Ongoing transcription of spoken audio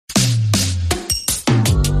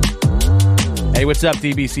Hey, what's up,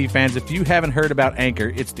 DBC fans? If you haven't heard about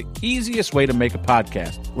Anchor, it's the easiest way to make a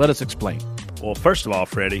podcast. Let us explain. Well, first of all,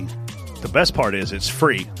 Freddie, the best part is it's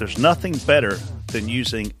free. There's nothing better than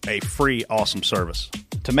using a free, awesome service.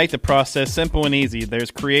 To make the process simple and easy, there's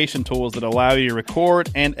creation tools that allow you to record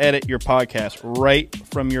and edit your podcast right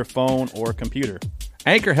from your phone or computer.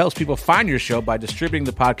 Anchor helps people find your show by distributing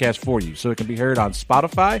the podcast for you, so it can be heard on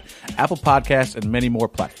Spotify, Apple Podcasts, and many more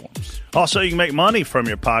platforms. Also, you can make money from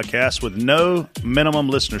your podcast with no minimum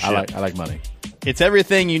listenership. I like money. It's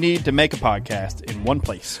everything you need to make a podcast in one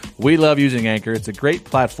place. We love using Anchor. It's a great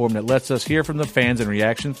platform that lets us hear from the fans in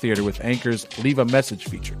Reaction Theater with Anchor's Leave a Message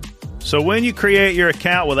feature. So when you create your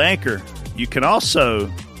account with Anchor, you can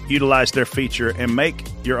also utilize their feature and make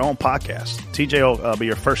your own podcast. TJ will be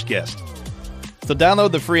your first guest. So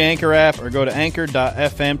download the free Anchor app or go to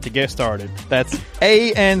anchor.fm to get started. That's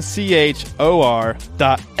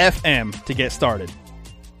ANCHOR.FM to get started.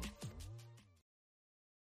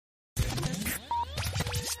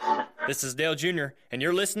 This is Dale Jr., and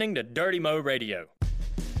you're listening to Dirty Mo Radio.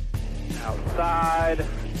 Outside,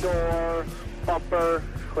 door, bumper,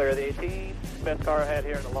 clear the 18. Best car I had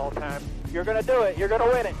here in a long time. You're going to do it. You're going to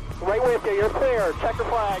win it. Right with you. You're clear. Checker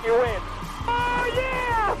flag. You win. Oh,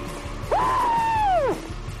 yeah! Woo!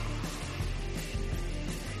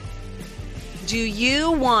 Do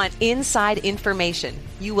you want inside information?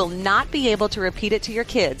 You will not be able to repeat it to your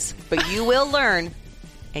kids, but you will learn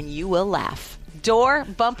and you will laugh. Door,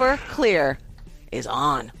 bumper, clear is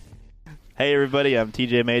on. Hey everybody, I'm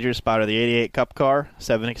TJ Major, spotter of the 88 Cup car,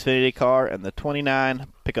 7 Xfinity car, and the 29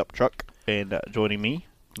 pickup truck. And joining me,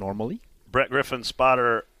 normally, Brett Griffin,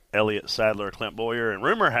 spotter, Elliott Sadler, Clint Boyer, and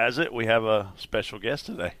rumor has it we have a special guest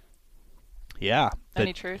today. yeah.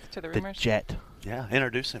 Any truth to the rumors? The Jet. Yeah,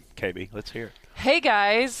 introduce him, KB. Let's hear it. Hey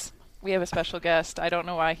guys, we have a special guest. I don't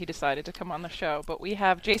know why he decided to come on the show, but we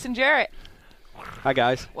have Jason Jarrett. Hi,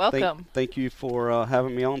 guys. Welcome. Thank you for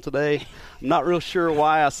having me on today. I'm not real sure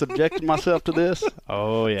why I subjected myself to this.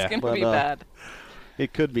 Oh, yeah. It's going to be bad.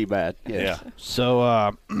 It could be bad, yes. Yeah.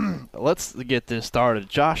 So let's get this started.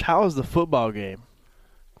 Josh, how was the football game?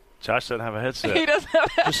 Josh doesn't have a headset. He doesn't have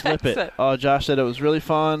a Just slip it. headset. Josh said it was really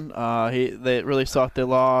fun. They really sucked. They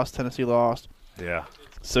lost. Tennessee lost. Yeah.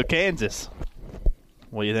 So Kansas,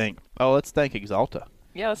 what do you think? Oh, let's thank Exalta.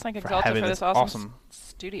 Yeah, let's thank For Exalta having for this this awesome awesome-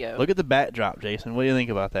 studio. Look at the backdrop, Jason. What do you think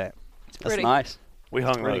about that? It's That's pretty. nice. We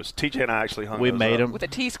hung Pretty. those. TJ and I actually hung We those made up. them. With a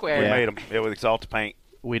T We square. Yeah. made them. Yeah, with Exalta paint.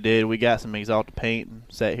 We did. We got some Exalta paint and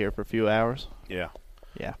sat here for a few hours. Yeah.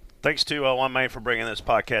 Yeah. Thanks to One Main for bringing this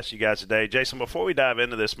podcast to you guys today. Jason, before we dive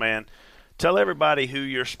into this, man, tell everybody who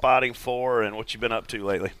you're spotting for and what you've been up to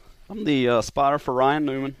lately. I'm the spotter for Ryan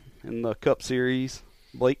Newman in the Cup Series,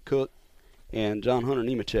 Blake Cook, and John Hunter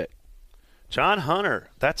Nemechek. John Hunter.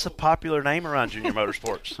 That's a popular name around Junior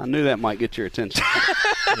Motorsports. I knew that might get your attention.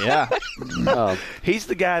 Yeah. He's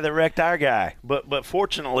the guy that wrecked our guy. But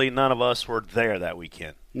fortunately, none of us were there that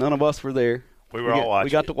weekend. None of us were there. We were all watching. We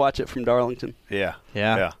got to watch it from Darlington. Yeah.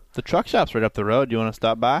 Yeah. Yeah. The truck shop's right up the road. Do you want to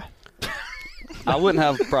stop by? I wouldn't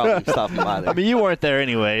have a problem stopping by there. I mean, you weren't there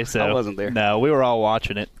anyway, so. I wasn't there. No, we were all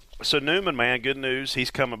watching it. So Newman, man, good news.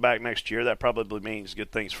 He's coming back next year. That probably means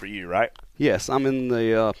good things for you, right? Yes, I'm in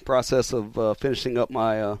the process of finishing up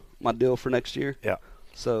my my deal for next year. Yeah.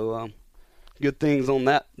 So good things on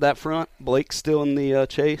that front. Blake's still in the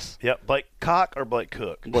chase. Yep. Blake Cock or Blake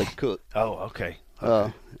Cook? Blake Cook. Oh, okay.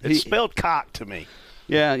 He- It's spelled cock to me.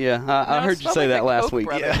 Yeah. I No, heard it's you say spelled that like the last Koch week.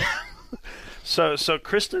 brothers. So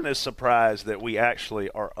Kristen is surprised that we actually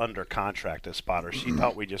are under contract as spotters. She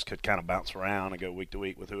thought we just could kind of bounce around and go week to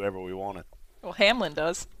week with whoever we wanted. Well, Hamlin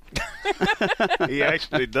does. He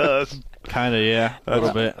actually does. Kind of, yeah. A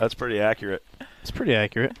little bit. That's pretty accurate. It's pretty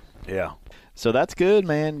accurate. Yeah. So that's good,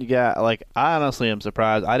 man. You got, like, I honestly am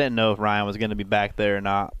surprised. I didn't know if Ryan was going to be back there or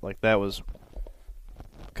not. Like, that was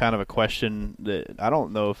kind of a question that I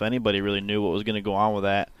don't know if anybody really knew what was going to go on with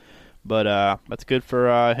that. But that's good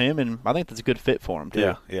for him, and I think that's a good fit for him,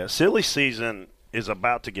 too. Yeah. Silly season is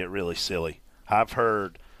about to get really silly. I've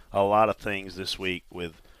heard a lot of things this week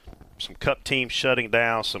with some Cup teams shutting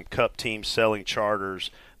down, some Cup teams selling charters.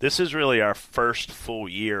 This is really our first full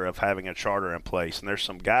year of having a charter in place, and there's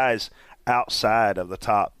some guys outside of the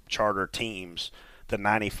top charter teams, the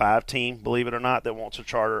 95 team, believe it or not, that wants a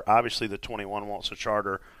charter. Obviously, the 21 wants a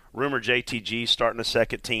charter. Rumor JTG starting a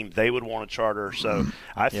second team, they would want a charter. So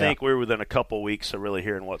I think we're within a couple weeks of really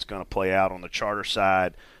hearing what's going to play out on the charter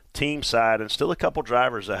side, team side, and still a couple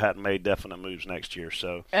drivers that hadn't made definite moves next year.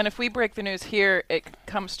 So And if we break the news here, it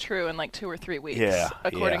comes true in like 2 or 3 weeks,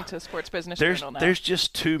 according to Sports Business Journal now. There's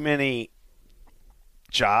just too many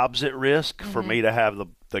jobs at risk for me to have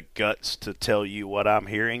the guts to tell you what I'm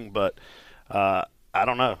hearing, but I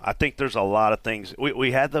don't know. I think there's a lot of things.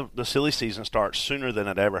 We had the silly season start sooner than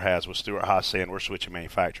it ever has with Stuart Haas saying we're switching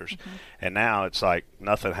manufacturers. And now it's like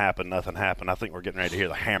nothing happened. I think we're getting ready to hear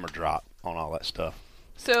the hammer drop on all that stuff.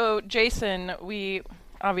 So, Jason, we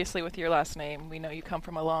obviously with your last name, we know you come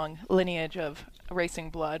from a long lineage of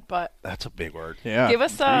racing blood, but that's a big word. Yeah. Give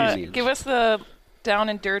us the down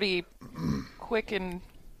and dirty, quick and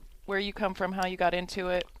where you come from, how you got into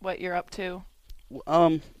it, what you're up to.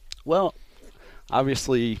 Well,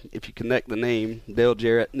 obviously, if you connect the name, Dale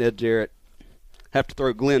Jarrett, Ned Jarrett, have to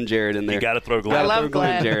throw Glenn Jarrett in there. You got to throw Glenn. I love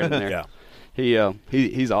Glenn Jarrett in there. Yeah.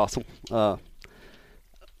 He's awesome.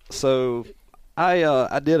 So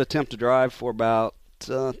I did attempt to drive for about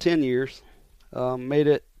 10 years.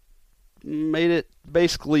 Made it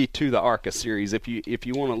basically to the ARCA series. If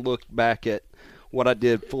you want to look back at what I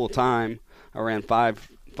did full time, I ran five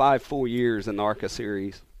full years in the ARCA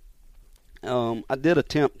series. I did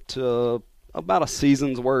attempt about a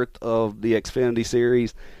season's worth of the Xfinity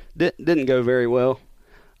series. Didn't go very well.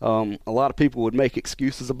 A lot of people would make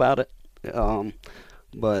excuses about it.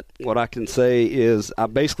 But what I can say is I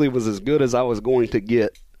basically was as good as I was going to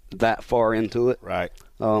get that far into it. Right.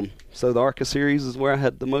 So the ARCA series is where I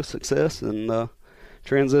had the most success, and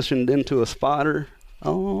transitioned into a spotter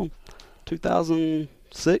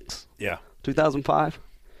 2006. Yeah. 2005.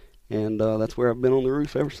 And that's where I've been on the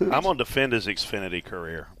roof ever since. I'm going to defend his Xfinity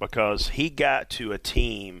career because he got to a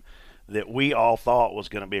team that we all thought was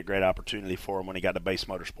going to be a great opportunity for him when he got to Base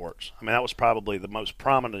Motorsports. I mean, that was probably the most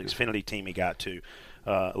prominent Xfinity team he got to.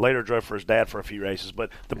 Later drove for his dad for a few races. But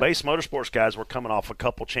the Base Motorsports guys were coming off a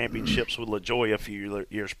couple championships with LaJoie a few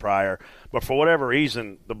years prior. But for whatever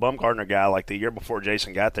reason, the Bumgardner guy, like the year before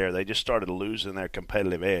Jason got there, they just started losing their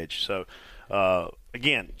competitive edge. So,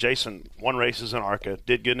 again, Jason won races in ARCA,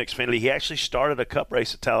 did good in Xfinity. He actually started a Cup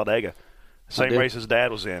race at Talladega. Same race his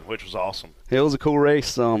dad was in, which was awesome. It was a cool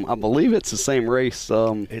race. I believe it's the same race.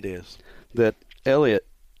 It is. That Elliott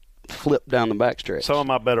flipped down the backstretch. Some of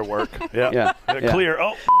my better work. Yeah. Clear.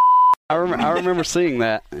 Oh. I remember seeing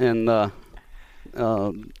that, and that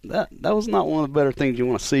was not one of the better things you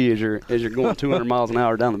want to see as you're going 200 miles an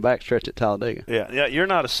hour down the backstretch at Talladega. Yeah. You're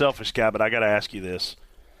not a selfish guy, but I got to ask you this.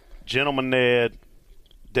 Gentleman Ned,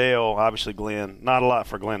 Dale, obviously Glenn. Not a lot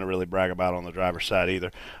for Glenn to really brag about on the driver's side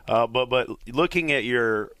either. But looking at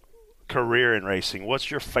your career in racing, what's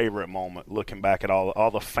your favorite moment looking back at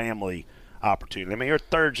all the family opportunity? I mean, you're a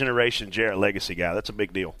third-generation Jarrett legacy guy. That's a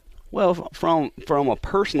big deal. Well, from a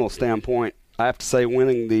personal standpoint, I have to say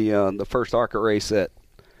winning the first ARCA race at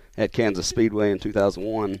Kansas Speedway in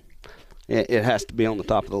 2001, it has to be on the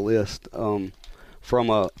top of the list.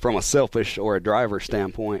 From a selfish or a driver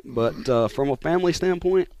standpoint, but from a family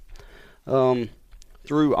standpoint,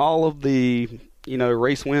 through all of the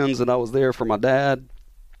race wins that I was there for my dad,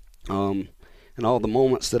 and all the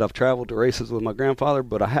moments that I've traveled to races with my grandfather,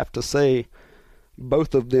 but I have to say,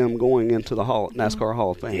 both of them going into the NASCAR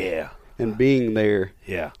Hall of Fame, and being there,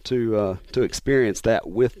 to experience that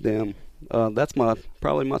with them. That's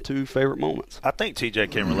probably my two favorite moments. I think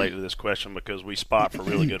TJ can relate to this question because we spot for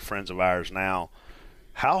really good friends of ours now.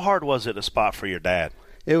 How hard was it to spot for your dad?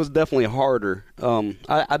 It was definitely harder.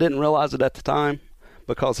 I didn't realize it at the time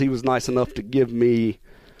because he was nice enough to give me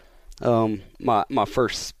my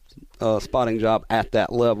first spotting job at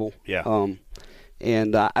that level. Yeah.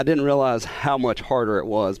 And I didn't realize how much harder it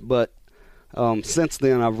was. But since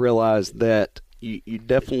then, I've realized that you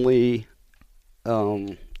definitely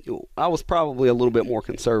I was probably a little bit more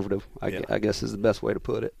conservative, I guess is the best way to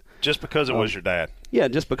put it. Just because it was your dad? Yeah,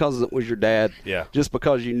 just because it was your dad. Yeah. Just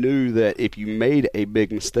because you knew that if you made a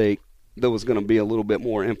big mistake, there was going to be a little bit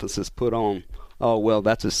more emphasis put on, oh, well,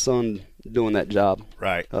 that's his son doing that job.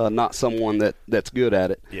 Right. Not someone that's good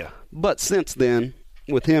at it. Yeah. But since then,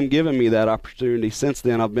 with him giving me that opportunity, since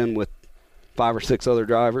then I've been with 5 or 6 other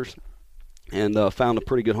drivers and found a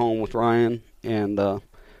pretty good home with Ryan. And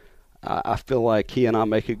I feel like he and I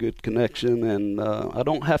make a good connection. And I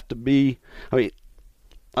don't have to be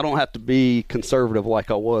conservative like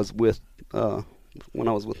I was with when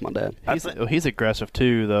I was with my dad. He's aggressive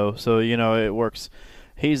too, though. So it works.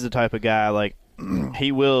 He's the type of guy like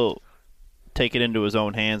he will take it into his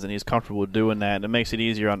own hands, and he's comfortable doing that. And it makes it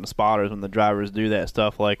easier on the spotters when the drivers do that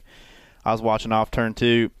stuff. Like I was watching off turn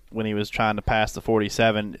 2 when he was trying to pass the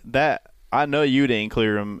 47. That I know you didn't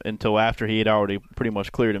clear him until after he had already pretty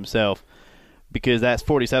much cleared himself. Because that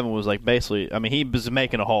 47 was like basically, I mean, he was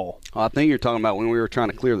making a hole. I think you're talking about when we were trying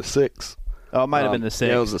to clear the 6. Oh, it might have been the 6.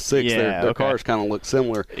 Yeah, it was the 6. Yeah, their cars kind of look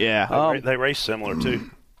similar. Yeah. They race similar, too.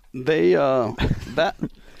 They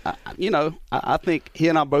I think he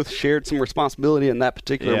and I both shared some responsibility in that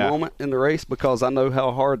particular moment in the race because I know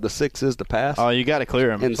how hard the 6 is to pass. Oh, you got to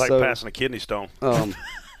clear him. And It's like passing a kidney stone.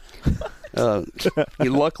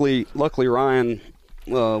 Luckily, Ryan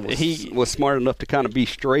was smart enough to kind of be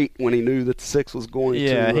straight when he knew that the 6 was going to.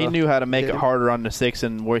 Yeah, he knew how to make it harder on the 6,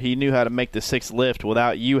 and where he knew how to make the 6 lift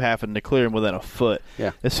without you having to clear him within a foot.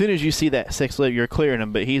 Yeah. As soon as you see that 6 lift, you're clearing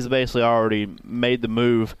him, but he's basically already made the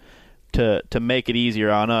move to make it easier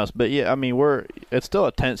on us. But yeah, I mean, it's still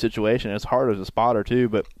a tense situation. It's hard as a spotter too.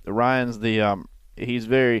 But Ryan's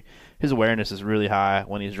his awareness is really high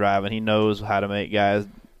when he's driving. He knows how to make guys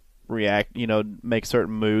react, make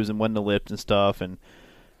certain moves and when to lift and stuff, and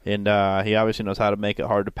he obviously knows how to make it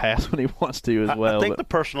hard to pass when he wants to as well. I think the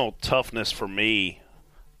personal toughness for me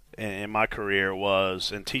in my career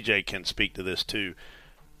was, and TJ can speak to this too,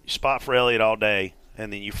 you spot for Elliott all day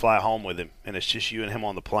and then you fly home with him and it's just you and him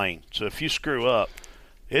on the plane. So if you screw up,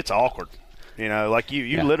 it's awkward. Like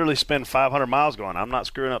you literally spend 500 miles going, I'm not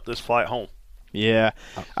screwing up this flight home. Yeah.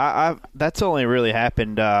 That's only really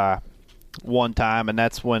happened one time, and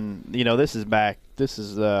that's when this is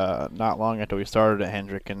not long after we started at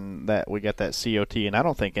Hendrick, and that we got that COT, and I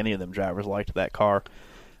don't think any of them drivers liked that car.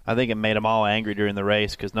 I think it made them all angry during the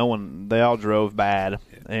race because they all drove bad,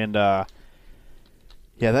 and that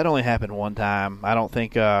only happened one time. I don't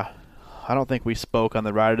think we spoke on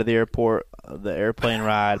the ride to the airport, the airplane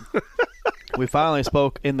ride. We finally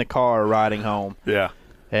spoke in the car riding home. Yeah,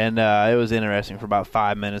 and it was interesting for about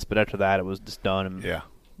 5 minutes, but after that it was just done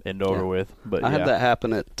and over with. But I had that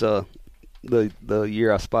happen at the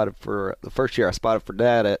year I spotted for the first year I spotted for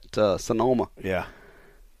Dad at Sonoma. Yeah,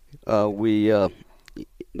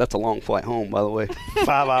 that's a long flight home, by the way. 5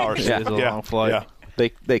 hours. It is a long flight. Yeah.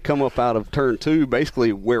 They come up out of turn 2,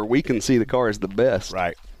 basically where we can see the car is the best.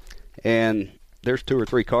 Right. And there's 2 or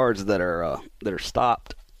 3 cars that are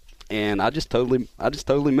stopped, and I just totally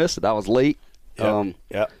missed it. I was late.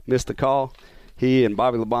 Missed the call. He and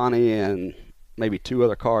Bobby Labonte and maybe 2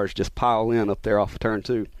 other cars just pile in up there off of turn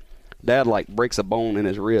 2. Dad breaks a bone in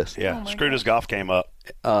his wrist. Yeah, screwed his golf game up.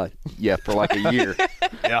 For like a year.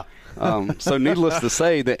 Yeah. So needless to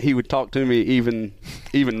say that he would talk to me even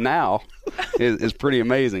now is pretty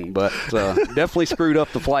amazing. But definitely screwed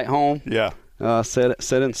up the flight home. Yeah.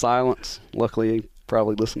 Sat in silence. Luckily, he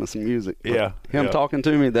probably listened to some music. But him talking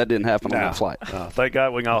to me, that didn't happen on that flight. Thank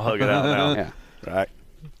God we can all hug it out now. Yeah. Right.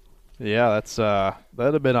 Yeah,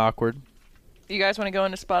 that'd have been awkward. You guys want to go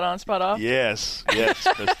into spot on, spot off? Yes.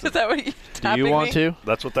 Is that what you Do you want to?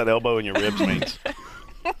 That's what that elbow in your ribs means.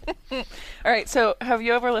 All right, so have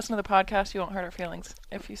you ever listened to the podcast? You won't hurt our feelings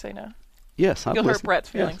if you say no. Yes, You'll hurt Brett's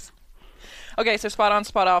feelings. Yes. Okay, so spot on,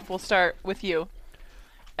 spot off. We'll start with you.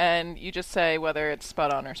 And you just say whether it's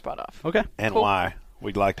spot on or spot off. Okay. And why.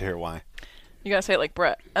 We'd like to hear why. You got to say it like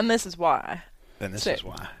Brett. And this is why. And this is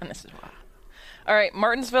why. And this is why. All right,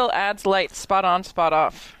 Martinsville adds lights. Spot on, spot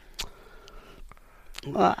off.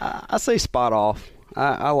 I say spot off.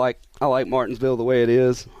 I like Martinsville the way it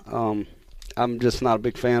is. I'm just not a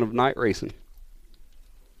big fan of night racing.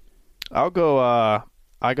 I'm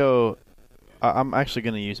actually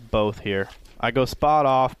going to use both here. I go spot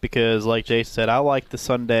off because, like Jason said, I like the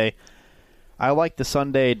Sunday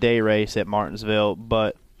day race at Martinsville,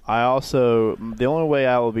 but the only way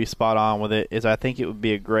I will be spot on with it is I think it would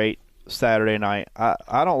be a great Saturday night.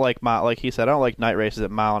 I don't like like he said, I don't like night races at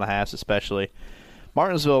mile and a half especially.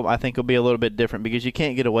 Martinsville, I think, will be a little bit different because you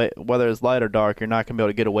can't get away, whether it's light or dark, you're not going to be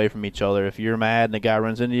able to get away from each other. If you're mad and the guy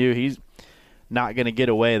runs into you, he's not going to get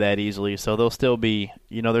away that easily. So there'll still be,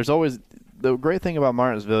 there's always, the great thing about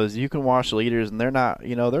Martinsville is you can watch leaders and they're not,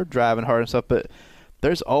 they're driving hard and stuff, but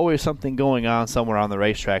there's always something going on somewhere on the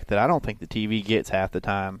racetrack that I don't think the TV gets half the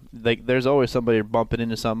time. There's always somebody bumping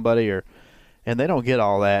into somebody and they don't get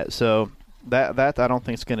all that. So that I don't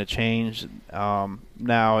think is going to change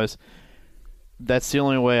now that's the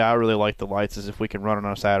only way I really like the lights is if we can run it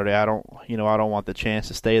on a Saturday. I don't want the chance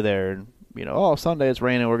to stay there and, Sunday it's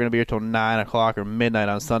raining. We're going to be here till 9 o'clock or midnight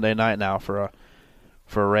on Sunday night now for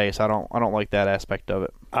a race. I don't like that aspect of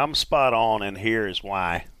it. I'm spot on, and here is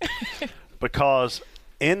why. Because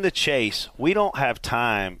in the chase, we don't have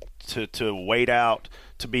time to wait out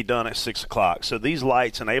to be done at 6 o'clock. So these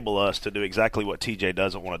lights enable us to do exactly what TJ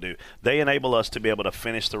doesn't want to do. They enable us to be able to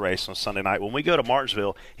finish the race on Sunday night. When we go to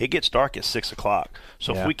Martinsville, it gets dark at 6 o'clock.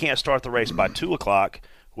 So if we can't start the race by 2 o'clock,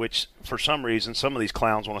 which for some reason some of these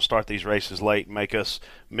clowns want to start these races late and make us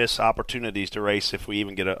miss opportunities to race if we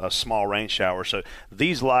even get a small rain shower. So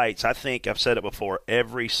these lights, I think I've said it before,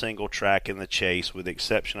 every single track in the Chase, with the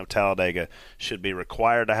exception of Talladega, should be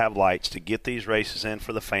required to have lights to get these races in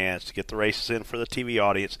for the fans, to get the races in for the TV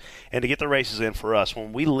audience, and to get the races in for us.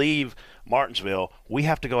 When we leave Martinsville, we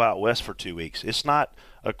have to go out west for 2 weeks. It's not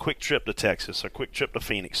a quick trip to Texas, a quick trip to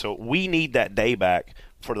Phoenix. So we need that day back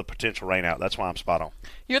for the potential rain out. That's why I'm spot on.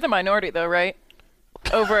 You're the minority, though, right?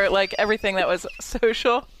 Over like everything that was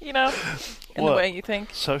social, in the way you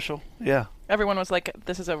think. Social, yeah. Everyone was like,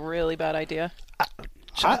 "This is a really bad idea."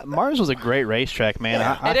 Mars was a great racetrack, man.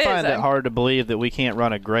 Yeah. I find it hard to believe that we can't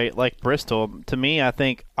run a great like Bristol. To me,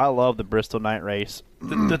 I love the Bristol night race.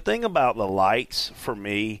 The thing about the lights for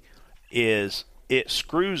me is it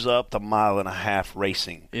screws up the mile-and-a-half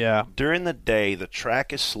racing. Yeah. During the day, the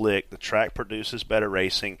track is slick, the track produces better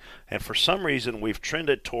racing, and for some reason we've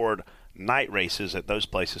trended toward night races at those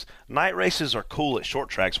places. Night races are cool at short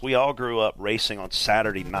tracks. We all grew up racing on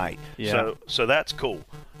Saturday night. Yeah. So that's cool.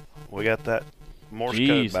 We got that Morse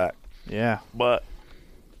code back. Yeah. But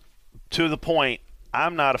to the point,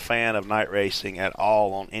 I'm not a fan of night racing at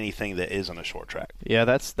all on anything that isn't a short track. Yeah,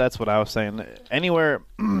 that's what I was saying. Anywhere,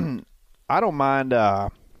 I don't mind.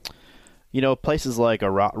 Places like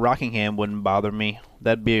Rockingham wouldn't bother me.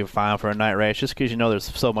 That'd be fine for a night race, just because there's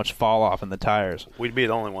so much fall off in the tires. We'd be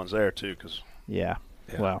the only ones there too, because yeah.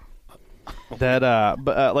 Well,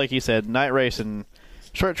 but like you said, night racing,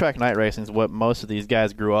 short track night racing is what most of these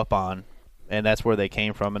guys grew up on. And that's where they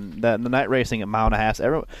came from. And the night racing at mile and a half,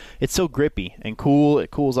 it's so grippy and cool.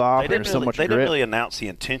 It cools off. There's so much grip. They didn't really announce the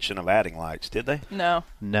intention of adding lights, did they?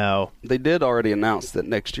 No. They did already announce that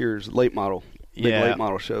next year's late model late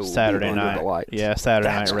model show Saturday will be night. under the lights. Yeah, Saturday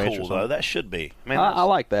That's night race. Cool, though. That should be. I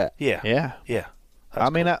like that. Yeah. Yeah. Yeah.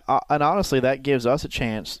 And honestly, that gives us a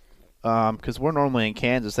chance because we're normally in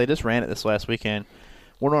Kansas. They just ran it this last weekend.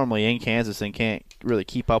 We're normally in Kansas and can't really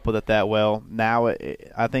keep up with it that well. Now,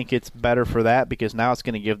 I think it's better for that because now it's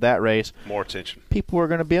going to give that race more attention. People are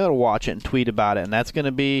going to be able to watch it and tweet about it, and that's going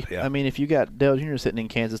to be. Yeah. I mean, if you got Dale Jr. sitting in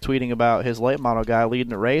Kansas tweeting about his late model guy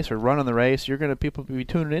leading the race or running the race, people be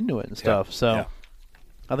tuning into it and stuff. Yeah. So,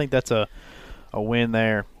 I think that's a win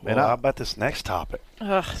there. Well, how about this next topic?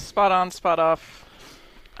 Spot on, spot off.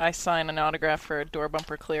 I sign an autograph for a Door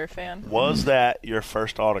Bumper Clear fan. Was that your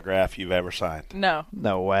first autograph you've ever signed? No.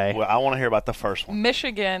 No way. Well, I want to hear about the first one.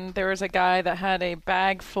 Michigan, there was a guy that had a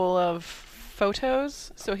bag full of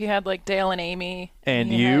photos. So he had like Dale and Amy. And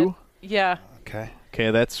you? Yeah. Okay,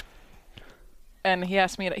 that's... And he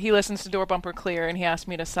asked me he listens to Door Bumper Clear, and he asked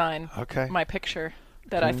me to sign my picture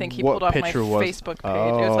that I think he pulled off my Facebook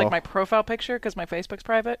page. It was like my profile picture because my Facebook's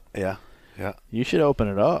private. Yeah. Yeah, you should open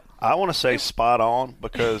it up. I want to say spot on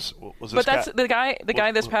because was this the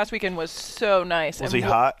guy this past weekend was so nice. Was he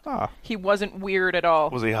hot? He wasn't weird at all.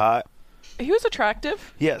 Was he hot? He was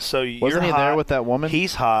attractive. Yeah, so wasn't he hot, there with that woman?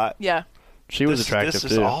 He's hot. Yeah, she was attractive.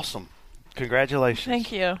 This is awesome. Congratulations.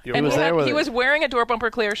 Thank you. He was wearing a Door Bumper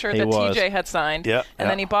Clear shirt that TJ had signed. Yeah. And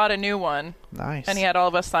then he bought a new one. Nice. And he had all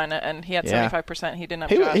of us sign it, and he had 75%. He didn't have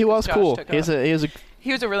Josh. He was Josh cool.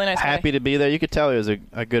 He was a really nice guy. Happy to be there. You could tell he was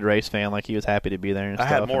a good race fan. Like he was happy to be there. And I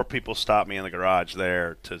had more people stop me in the garage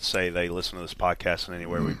there to say they listen to this podcast than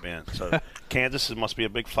anywhere we've been. So Kansas must be a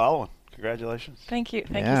big following. Congratulations. Thank you.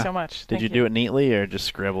 Thank you so much. Did you do it neatly or just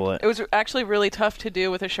scribble it? It was actually really tough to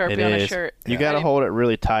do with a Sharpie on a shirt. You got to hold it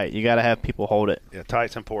really tight. You got to have people hold it. Yeah,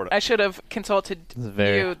 tight's important. I should have consulted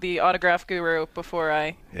you, the autograph guru, before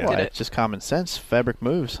I did it. It's just common sense. Fabric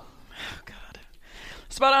moves. Oh, God.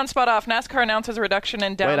 Spot on, spot off. NASCAR announces a reduction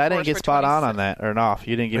in downforce. Wait, I didn't get spot on that or off.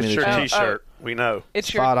 You didn't give me the T-shirt. We know. It's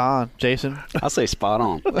spot on, Jason. I say spot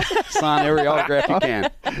on. Sign every autograph you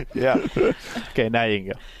can. Yeah. Okay, now you can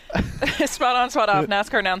go. Spot on, spot off.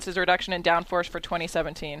 NASCAR announces a reduction in downforce for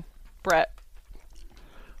 2017. Brett.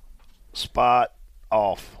 Spot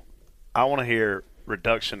off. I want to hear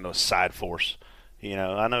reduction of side force. I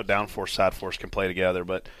know downforce, side force can play together,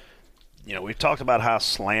 but we've talked about how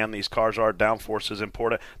slammed these cars are. Downforce is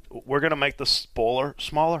important. We're going to make the spoiler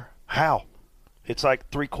smaller. How? It's like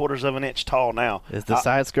 3/4 of an inch tall now. Is the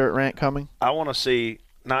side skirt rant coming? I want to see.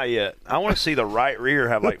 Not yet. I want to see the right rear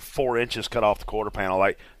have like 4 inches cut off the quarter panel.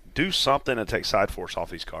 Like, do something to take side force off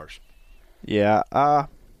these cars. Yeah, I'll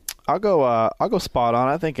go spot on.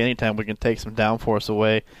 I think anytime we can take some downforce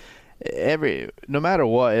away, no matter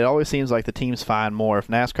what, it always seems like the teams find more. If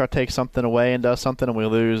NASCAR takes something away and does something, and we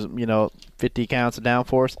lose, 50 counts of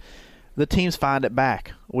downforce, the teams find it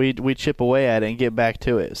back. We chip away at it and get back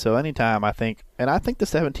to it. So anytime I think the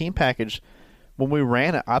 17 package, when we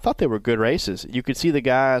ran it, I thought they were good races. You could see the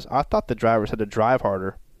guys. I thought the drivers had to drive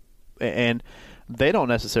harder and they don't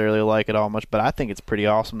necessarily like it all much, but I think it's pretty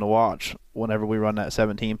awesome to watch whenever we run that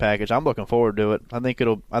 17 package. I'm looking forward to it. I think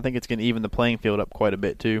it's going to even the playing field up quite a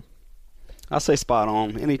bit too. I say spot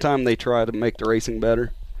on. Anytime they try to make the racing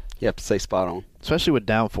better, you have to say spot on. Especially with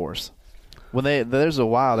downforce. There's a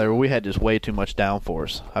while there where we had just way too much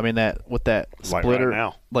downforce. I mean, with that splitter, right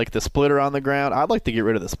now. Like the splitter on the ground, I'd like to get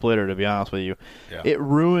rid of the splitter, to be honest with you. Yeah. It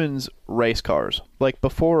ruins race cars. Like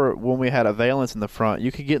before, when we had a valence in the front,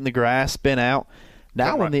 you could get in the grass, spin out.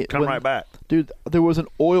 Now come right back. Dude, there was an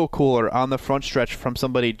oil cooler on the front stretch from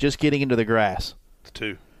somebody just getting into the grass.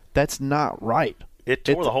 Two. That's not right. It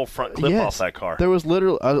tore the whole front clip off that car. There was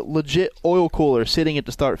literally a legit oil cooler sitting at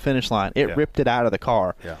the start-finish line. It ripped it out of the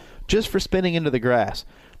car. Yeah. Just for spinning into the grass.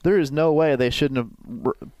 There is no way they shouldn't have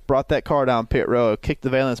brought that car down pit road, kicked the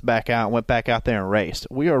valence back out, and went back out there and raced.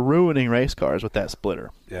 We are ruining race cars with that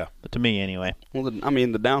splitter. Yeah. But to me, anyway. Well,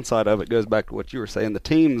 the downside of it goes back to what you were saying. The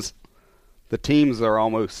teams are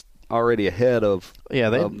almost already ahead of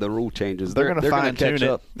the rule changes. They're going to fine-tune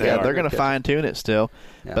it. They're going to fine-tune it still.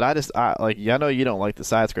 Yeah. But I know you don't like the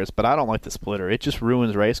side skirts, but I don't like the splitter. It just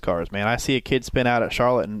ruins race cars, man. I see a kid spin out at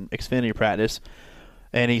Charlotte in Xfinity practice,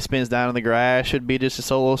 and he spins down in the grass. Should be just a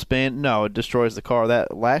solo spin. No, it destroys the car.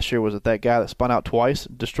 That last year was that guy that spun out twice,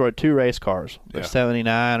 destroyed 2 race cars, the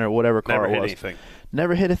 79 or whatever car it was. Never hit anything.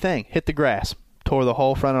 Never hit a thing. Hit the grass. Tore the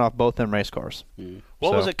whole front end off both them race cars. Mm.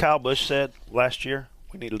 What was it Kyle Busch said last year?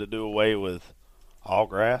 We needed to do away with all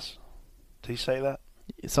grass. Did he say that?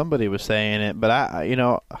 Somebody was saying it, but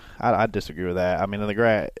I disagree with that. I mean, the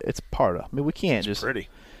grass, it's part of. I mean, we can't pretty.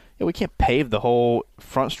 Yeah, we can't pave the whole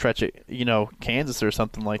front stretch at Kansas or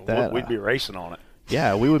something like that. We'd be racing on it.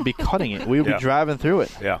 Yeah, we would be cutting it. We would be driving through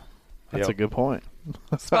it. Yeah, that's a good point.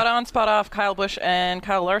 Spot on, spot off. Kyle Busch and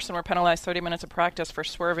Kyle Larson were penalized 30 minutes of practice for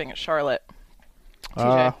swerving at Charlotte.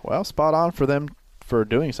 Well, spot on for them for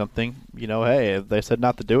doing something. Hey, if they said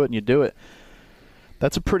not to do it and you do it,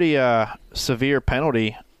 that's a pretty severe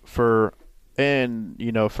penalty for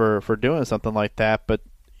doing something like that. But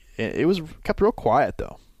it was kept real quiet,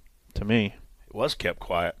 though, to me. It was kept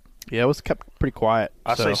quiet. Yeah, it was kept pretty quiet.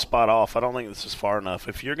 I say spot off. I don't think this is far enough.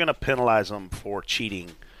 If you're going to penalize them for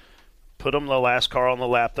cheating, put them the last car on the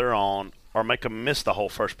lap they're on, or make them miss the whole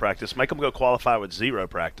first practice. Make them go qualify with 0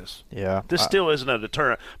 practice. Yeah. This still isn't a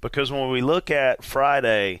deterrent, because when we look at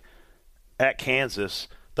Friday at Kansas,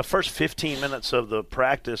 the first 15 minutes of the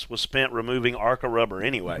practice was spent removing ARCA rubber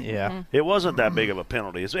anyway. Yeah. Mm-hmm. It wasn't that big of a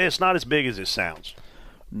penalty. It's not as big as it sounds.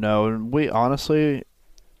 No, we all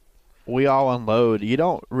unload. You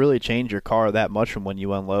don't really change your car that much from when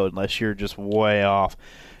you unload unless you're just way off.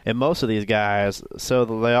 And most of these guys, so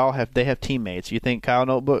they have teammates. You think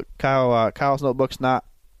Kyle's notebook's not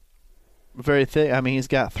very thick? I mean, he's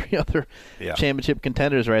got 3 other championship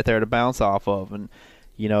contenders right there to bounce off of, and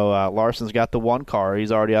Larson's got the 1 car.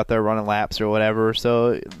 He's already out there running laps or whatever.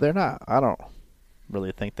 So they're not. I don't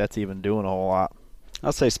really think that's even doing a whole lot.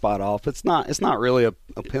 I'll say spot off. It's not really a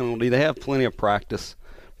penalty. They have plenty of practice.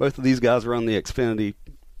 Both of these guys run the Xfinity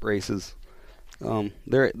races.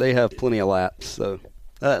 They have plenty of laps, so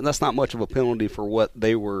that's not much of a penalty for what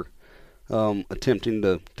they were attempting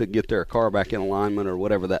to get their car back in alignment or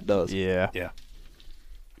whatever that does. Yeah. Yeah.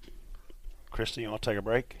 Christy, you want to take a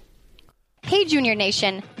break? Hey Junior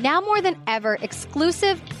Nation, now more than ever,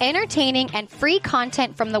 exclusive, entertaining, and free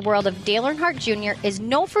content from the world of Dale Earnhardt Jr. is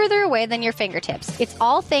no further away than your fingertips. It's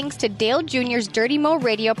all thanks to Dale Jr.'s Dirty Mo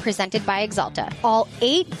Radio presented by Exalta. All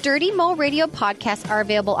 8 Dirty Mo Radio podcasts are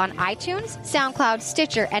available on iTunes, SoundCloud,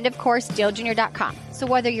 Stitcher, and of course, DaleJr.com. So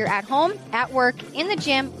whether you're at home, at work, in the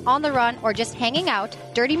gym, on the run, or just hanging out,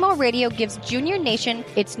 Dirty Mo Radio gives Junior Nation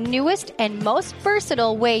its newest and most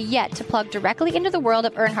versatile way yet to plug directly into the world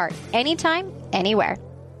of Earnhardt, anytime, anywhere.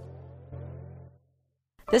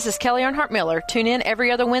 This is Kelly Earnhardt Miller. Tune in every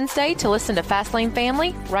other Wednesday to listen to Fastlane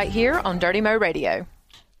Family right here on Dirty Mo Radio.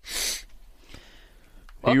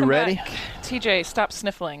 Are you ready? Back. TJ, stop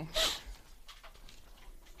sniffling.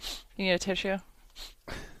 You need a tissue?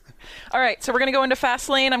 All right, so we're going to go into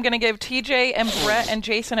Fastlane. I'm going to give TJ and Brett and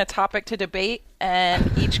Jason a topic to debate,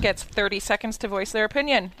 and each gets 30 seconds to voice their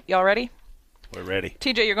opinion. Y'all ready? We're ready.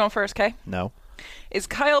 TJ, you're going first, okay? No. Is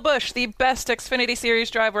Kyle Busch the best Xfinity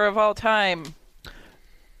Series driver of all time?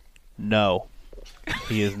 No,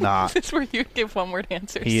 he is not. This is where you give one-word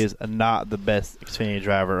answers. He is not the best Xfinity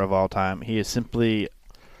driver of all time. He is simply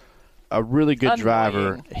a really good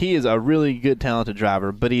driver. He is a really good, talented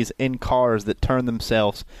driver, but he's in cars that turn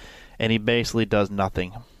themselves, and he basically does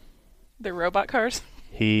nothing. They're robot cars?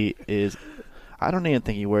 He is... I don't even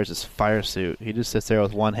think he wears his fire suit. He just sits there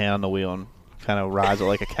with one hand on the wheel and kind of rides it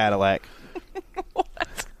like a Cadillac. What?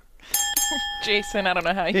 Jason, I don't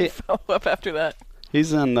know how you follow up after that.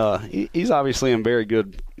 He's in. He's obviously in very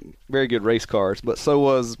good race cars, but so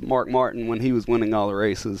was Mark Martin when he was winning all the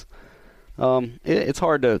races. It's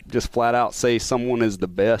hard to just flat out say someone is the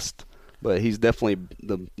best, but he's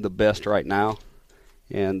definitely the best right now.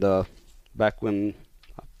 And back when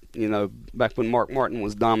Mark Martin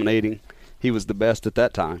was dominating, he was the best at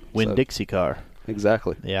that time. Winn-Dixie car.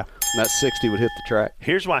 Exactly. Yeah. And that 60 would hit the track.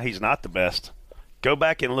 Here's why he's not the best. Go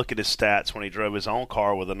back and look at his stats when he drove his own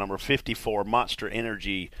car with a number 54 Monster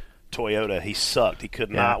Energy Toyota. He sucked. He could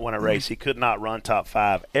not win a race. He could not run top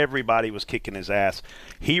 5. Everybody was kicking his ass.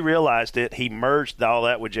 He realized it. He merged all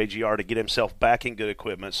that with JGR to get himself back in good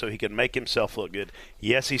equipment so he could make himself look good.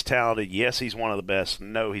 Yes, he's talented. Yes, he's one of the best.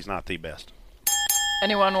 No, he's not the best.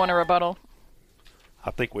 Anyone want a rebuttal?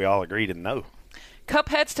 I think we all agreed in no. Cup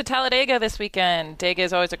heads to Talladega this weekend. Dega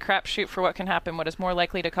is always a crapshoot for what can happen. What is more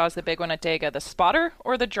likely to cause the big one at Dega, the spotter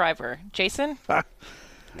or the driver? Jason?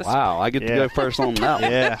 Wow, I get to go first on that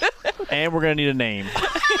one. Yeah. And we're going to need a name.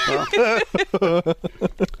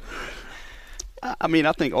 I mean,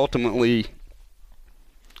 I think ultimately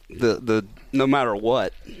the no matter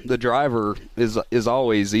what, the driver is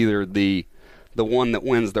always either the one that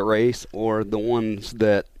wins the race or the ones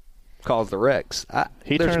that cause the wrecks.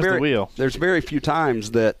 He turns the wheel. There's very few times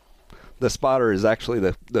that the spotter is actually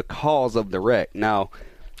the cause of the wreck. Now,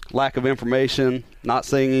 lack of information, not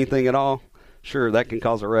saying anything at all, sure, that can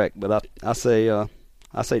cause a wreck. But I say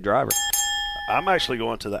driver. I'm actually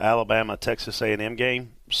going to the Alabama-Texas A&M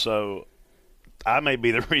game, so I may be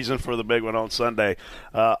the reason for the big one on Sunday.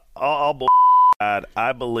 All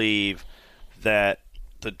I believe that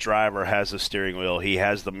the driver has the steering wheel. He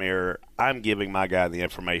has the mirror. I'm giving my guy the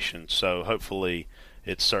information, so hopefully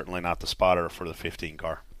it's certainly not the spotter for the 15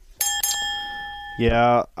 car.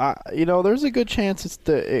 Yeah, there's a good chance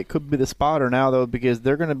it could be the spotter now, though, because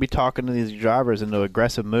they're going to be talking to these drivers into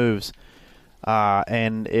aggressive moves.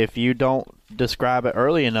 And if you don't describe it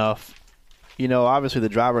early enough, obviously the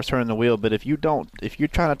driver's turning the wheel, but if you're trying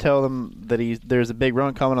to tell them that there's a big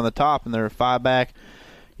run coming on the top and they're 5 back,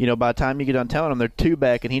 by the time you get done telling them they're 2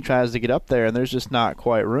 back and he tries to get up there and there's just not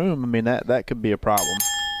quite room, I mean, that could be a problem.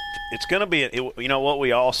 It's going to be, what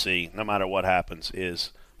we all see, no matter what happens, is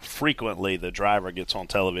frequently the driver gets on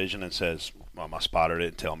television and says, well, my spotter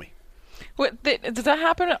didn't tell me. Does that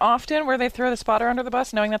happen often where they throw the spotter under the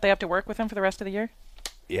bus knowing that they have to work with him for the rest of the year?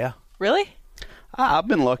 Yeah. Really? I've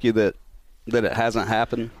been lucky that it hasn't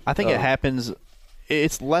happened. I think it happens.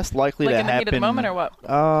 It's less likely to happen. Like in the heat of the moment or what?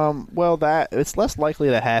 It's less likely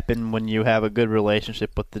to happen when you have a good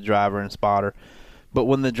relationship with the driver and spotter. But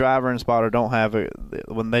when the driver and spotter don't have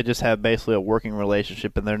when they just have basically a working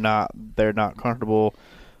relationship and they're not comfortable,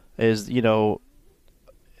 not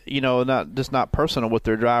personal with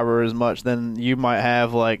their driver as much, then you might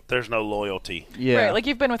have there's no loyalty. Yeah. Right,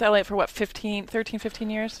 you've been with Elliott for what, 13, 15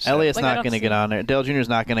 years? Elliott's not going to get on there. Dale Jr.'s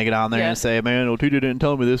not going to get on there and say, man, well, TJ didn't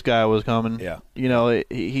tell me this guy was coming. Yeah.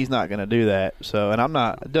 He's not going to do that. So, and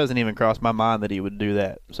it doesn't even cross my mind that he would do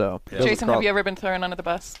that. So, Jason, have you ever been thrown under the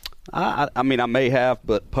bus? I mean, I may have,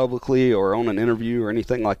 but publicly or on an interview or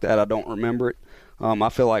anything like that, I don't remember it. I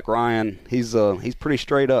feel like Ryan, he's pretty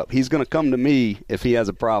straight up. He's going to come to me if he has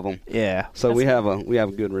a problem. Yeah. So we have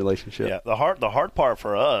a good relationship. Yeah. The hard part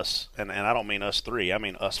for us, and I don't mean us 3, I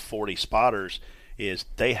mean us 40 spotters, is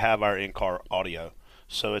they have our in-car audio.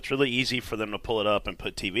 So it's really easy for them to pull it up and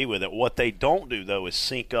put TV with it. What they don't do, though, is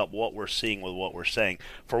sync up what we're seeing with what we're saying.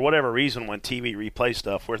 For whatever reason, when TV replays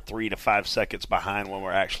stuff, we're 3 to 5 seconds behind when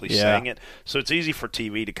we're actually saying it. So it's easy for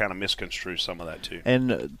TV to kind of misconstrue some of that, too.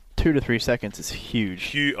 And 2 to 3 seconds is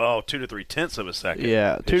huge. 2 to 3 tenths of a second.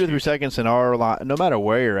 Yeah, 2 to 3 seconds in our line, no matter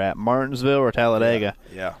where you're at, Martinsville or Talladega.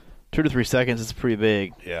 Yeah. 2 to 3 seconds is pretty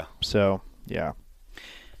big. Yeah. So, yeah.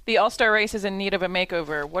 The All-Star race is in need of a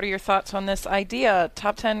makeover. What are your thoughts on this idea?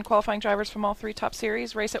 Top 10 qualifying drivers from all 3 top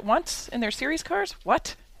series race at once in their series cars?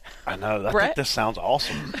 What? I know. I think this sounds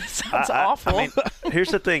awesome. Sounds awful. I mean, here's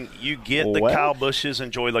the thing. You get the Kyle Busches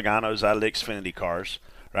and Joey Logano's out of the Xfinity cars,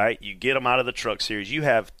 right? You get them out of the truck series. You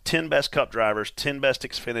have 10 best Cup drivers, 10 best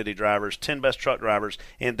Xfinity drivers, 10 best truck drivers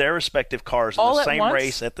in their respective cars in the same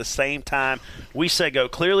race at the same time. We say go.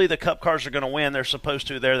 Clearly the Cup cars are going to win. They're supposed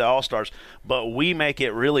to. They're the All-Stars. But we make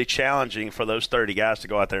it really challenging for those 30 guys to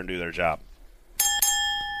go out there and do their job.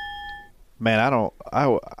 Man, I don't.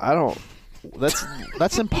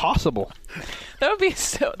 That's impossible. That'd be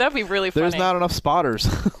really funny. There's not enough spotters.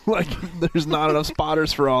 There's not enough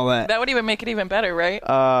spotters for all that. That would even make it even better, right?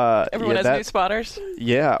 Everyone has new spotters.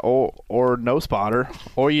 Yeah, or no spotter,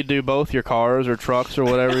 or you do both your cars or trucks or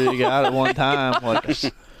whatever you got at one time.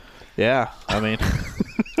 Yeah, I mean.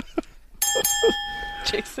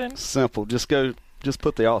 Jason? Simple. Just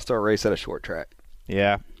put the All-Star race at a short track.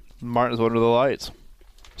 Yeah. Martinsville under the lights.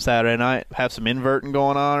 Saturday night, have some inverting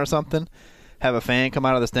going on or something. Have a fan come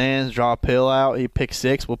out of the stands, draw a pill out. He picks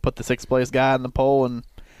 6. We'll put the 6th place guy in the pole and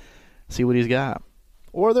see what he's got.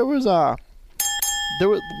 Or there was what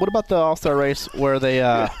about the All-Star race where they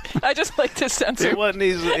I just like to censor. It wasn't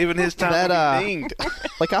even his time to be dinged.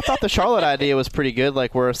 Like, I thought the Charlotte idea was pretty good,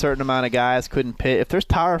 like where a certain amount of guys couldn't pit. If there's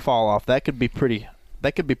tire fall off, that could be pretty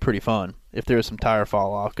fun if there was some tire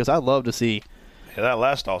fall off, because I'd love to see. Yeah, that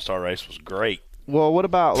last All-Star race was great. Well, what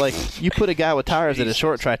about, like, you put a guy with tires at a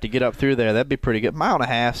short track to get up through there? That'd be pretty good. Mile and a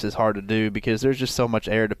half is hard to do because there's just so much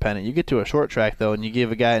air dependent. You get to a short track, though, and you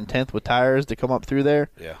give a guy in 10th with tires to come up through there.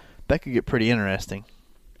 Yeah. That could get pretty interesting.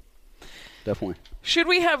 Definitely. Should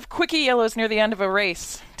we have quickie yellows near the end of a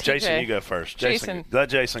race? TJ? Jason, you go first. Jason. Let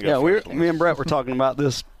Jason go first. Me and Brett were talking about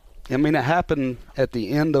this. I mean, it happened at the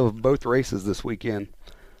end of both races this weekend.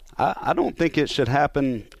 I don't think it should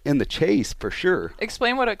happen in the chase for sure.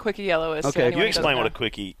 Explain what a quickie yellow is. Okay, you explain what a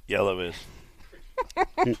quickie yellow is.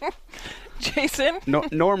 Jason?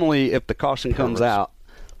 Normally, if the caution comes out,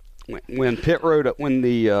 when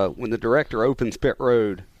the director opens pit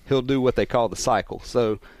road, he'll do what they call the cycle.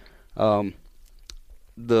 So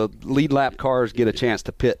the lead lap cars get a chance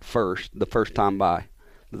to pit first, the first time by.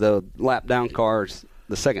 The lap down cars,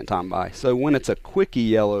 the second time by. So when it's a quickie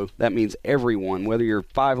yellow, that means everyone, whether you're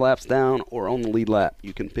 5 laps down or on the lead lap,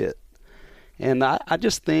 you can pit. And I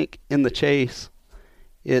just think in the chase,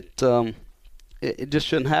 it just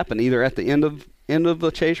shouldn't happen either at the end of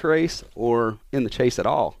the chase race or in the chase at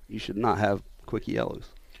all. You should not have quickie yellows.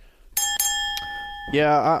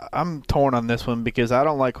 Yeah, I'm torn on this one because I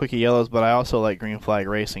don't like quickie yellows, but I also like green flag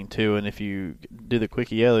racing too. And if you do the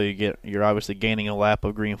quickie yellow, you're obviously gaining a lap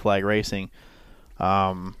of green flag racing.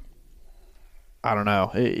 I don't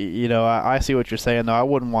know. I see what you're saying though. I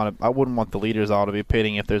wouldn't want the leaders all to be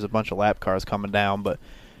pitting if there's a bunch of lap cars coming down. But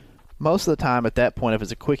most of the time at that point, if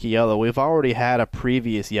it's a quickie yellow, we've already had a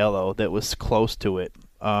previous yellow that was close to it.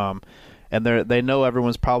 And they know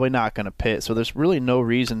everyone's probably not going to pit, so there's really no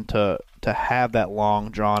reason to have that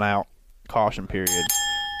long, drawn-out caution period.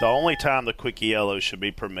 The only time the quickie yellow should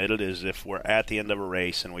be permitted is if we're at the end of a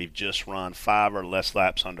race and we've just run 5 or less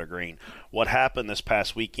laps under green. What happened this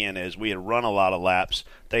past weekend is we had run a lot of laps.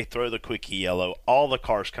 They throw the quickie yellow. All the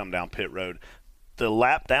cars come down pit road. The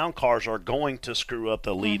lap down cars are going to screw up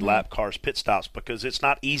the lead lap cars' pit stops because it's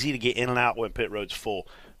not easy to get in and out when pit road's full.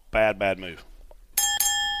 Bad move.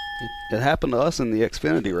 It happened to us in the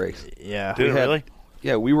Xfinity race. Yeah. Did it really?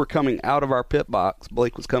 Yeah, we were coming out of our pit box.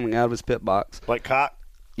 Blake was coming out of his pit box. Blake Cock?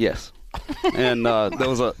 Yes. And there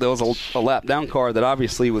was a lap down car that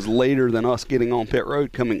obviously was later than us getting on pit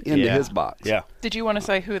road coming into his box. Yeah. Did you want to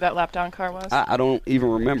say who that lap down car was? I don't even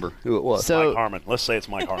remember who it was. Mike Harmon. Let's say it's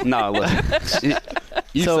Mike Harmon. No, listen.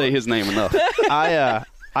 You say his name enough.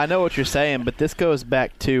 I know what you're saying, but this goes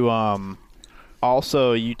back to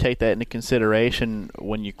also you take that into consideration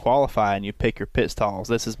when you qualify and you pick your pit stalls.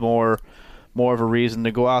 This is more of a reason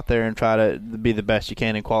to go out there and try to be the best you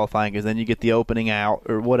can in qualifying, because then you get the opening out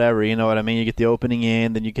or whatever, you know what I mean? You get the opening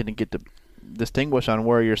in, then you can get to distinguish on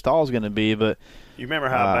where your stall's going to be. But you remember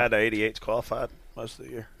how bad the 88s qualified most of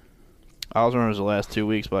the year? I was running the last 2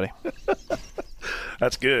 weeks, buddy.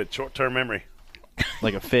 That's good. Short-term memory.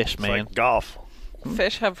 Like a fish, It's man. like golf.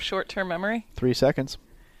 Fish have short-term memory? 3 seconds.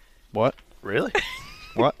 What? Really?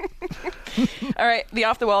 What? All right, the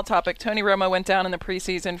off-the-wall topic. Tony Romo went down in the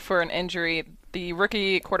preseason for an injury. The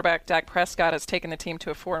rookie quarterback Dak Prescott has taken the team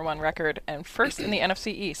to a 4-1 record and first in the NFC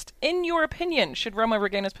East. In your opinion, should Romo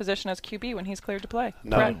regain his position as QB when he's cleared to play?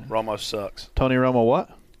 No, Brett? Romo sucks. Tony Romo what?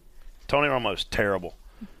 Tony Romo's terrible.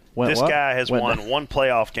 Went This what? guy has Went won one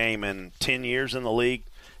playoff game in 10 years in the league.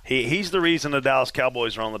 He's the reason the Dallas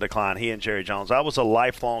Cowboys are on the decline, he and Jerry Jones. I was a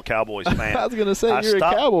lifelong Cowboys fan. I was going to say, you're a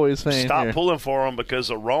Cowboys fan. Stop here. pulling for him because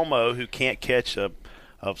of Romo, who can't catch a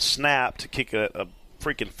snap to kick a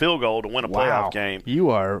freaking field goal to win a playoff game.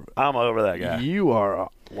 I'm over that guy. You are.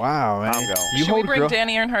 Wow, man. I'm going. Should we bring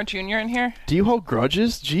Danny Earnhardt Jr. in here? Do you hold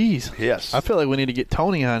grudges? Jeez. Yes. I feel like we need to get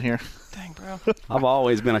Tony on here. Dang, bro. I've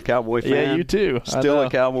always been a Cowboy fan. Yeah, you too. Still a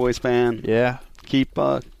Cowboys fan. Yeah. Keep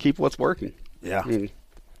what's working. Yeah. I mean,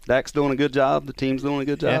 Dak's doing a good job. The team's doing a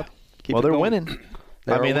good job. Yeah. Well, they're winning.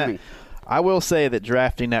 Winning. I will say that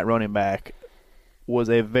drafting that running back was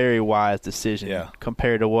a very wise decision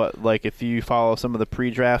compared to what, like, if you follow some of the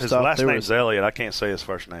pre-draft stuff. His last name's Elliott. I can't say his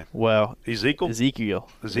first name. Well,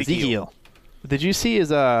 Ezekiel. Did you see his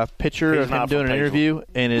picture of him doing an interview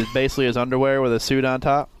and is basically his underwear with a suit on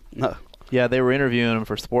top? No. Yeah, they were interviewing him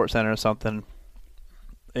for SportsCenter or something.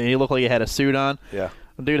 And he looked like he had a suit on. Yeah.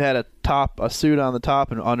 Dude had a suit on the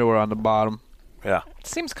top and underwear on the bottom. Yeah.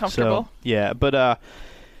 Seems comfortable. So, yeah, but I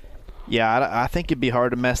think it'd be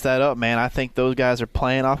hard to mess that up, man. I think those guys are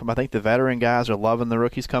playing off him. I think the veteran guys are loving the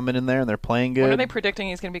rookies coming in there, and they're playing good. When are they predicting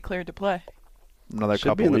he's going to be cleared to play? Another Should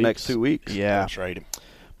couple be in the weeks. next 2 weeks. Yeah. Trade him.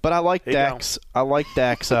 But I like Dax. I like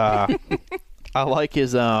Dax. I like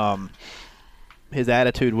his attitude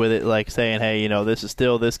with it, like saying, "Hey, this is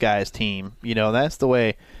still this guy's team." That's the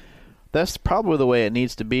way. That's probably the way it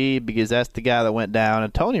needs to be because that's the guy that went down.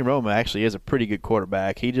 And Tony Romo actually is a pretty good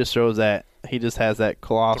quarterback. He just shows that he just has that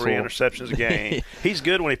colossal 3 interceptions a game. He's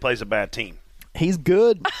good when he plays a bad team. He's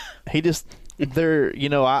good. He just they're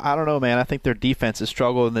I don't know, man. I think their defense has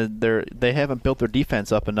struggled and they haven't built their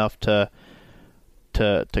defense up enough to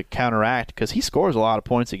counteract because he scores a lot of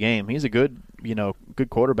points a game. He's a good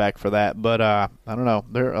quarterback for that. But I don't know.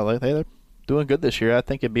 They're doing good this year. I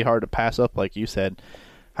think it'd be hard to pass up, like you said.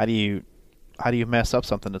 How do you mess up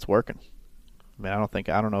something that's working? I mean,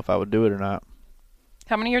 I don't know if I would do it or not.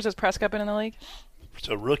 How many years has Prescott been in the league? It's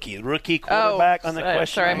a rookie quarterback on the question.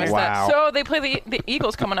 Sorry, I missed that. So they play the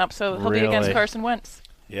Eagles coming up, so he'll be against Carson Wentz.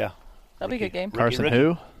 Yeah. That'll be a good game. Carson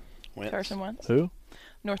who? Wentz. Carson Wentz. Who?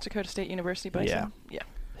 North Dakota State University Bison. Yeah.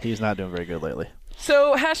 He's not doing very good lately.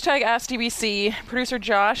 So, #AskDBC. Producer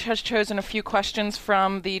Josh has chosen a few questions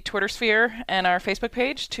from the Twitter sphere and our Facebook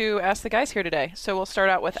page to ask the guys here today. So we'll start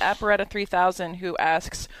out with Apparetta3000, who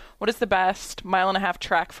asks, what is the best 1.5-mile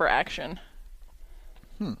track for action?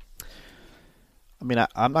 I mean,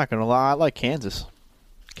 I'm not going to lie. I like Kansas.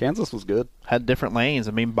 Kansas was good. Had different lanes.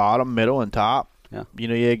 I mean, bottom, middle, and top. Yeah.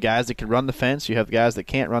 You had guys that could run the fence. You have guys that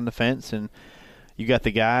can't run the fence. And you got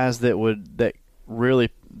the guys that really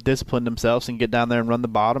discipline themselves and get down there and run the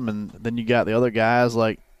bottom, and then you got the other guys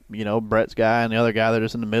like Brett's guy and the other guy that are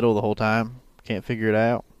just in the middle the whole time, can't figure it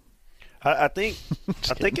out. I think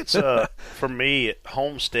it's for me,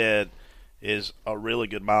 Homestead is a really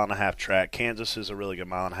good 1.5-mile track. Kansas is a really good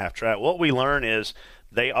 1.5-mile track. What we learn is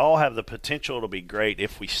they all have the potential to be great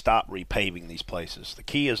if we stop repaving these places. The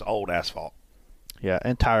key is old asphalt. Yeah,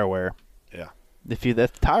 and tire wear. Yeah. If the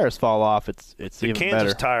tires fall off, it's even better. The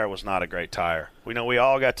Kansas tire was not a great tire. We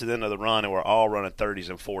all got to the end of the run and we're all running 30s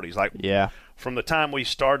and 40s. From the time we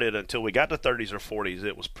started until we got to 30s or 40s,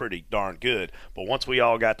 it was pretty darn good. But once we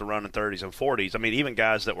all got to running 30s and 40s, I mean, even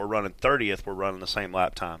guys that were running 30th were running the same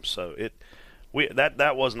lap time. So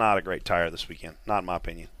that was not a great tire this weekend, not in my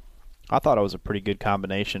opinion. I thought it was a pretty good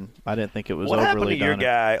combination. I didn't think it was what overly happened to done. your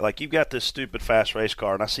guy? Like, you've got this stupid fast race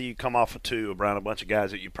car, and I see you come off of 2 around a bunch of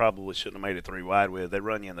guys that you probably shouldn't have made it 3 wide with. They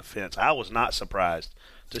run you in the fence. I was not surprised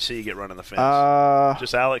to see you get run in the fence.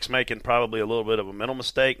 Just Alex making probably a little bit of a mental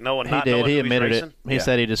mistake. He admitted it. He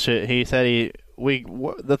said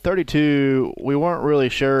the 32. We weren't really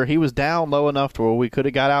sure. He was down low enough to where we could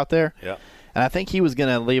have got out there. Yeah. And I think he was going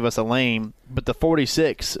to leave us a lane, but the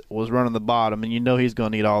 46 was running the bottom, and he's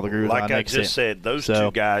going to need all the grooves on next to him. Like I just said, those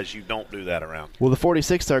 2 guys, you don't do that around. Well, the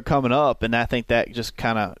 46 started coming up, and I think that just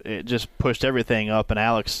just pushed everything up. And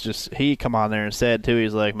Alex he come on there and said too,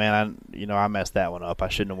 he's like, man, I messed that one up. I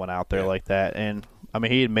shouldn't have went out there like that. And I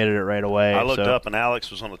mean, he admitted it right away. I looked up, and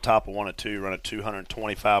Alex was on the top of 1 and 2, running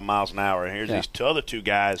 225 miles an hour. And here's these other 2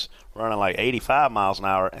 guys running like 85 miles an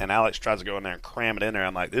hour, and Alex tries to go in there and cram it in there.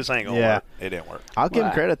 I'm like, this ain't going to work. It didn't work. I'll give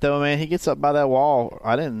him credit, though, man. He gets up by that wall.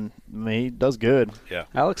 He does good. Yeah.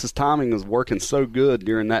 Alex's timing was working so good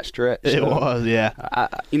during that stretch. It was, yeah.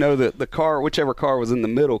 The car, whichever car was in the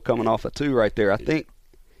middle coming off of 2 right there, I think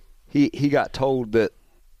he got told that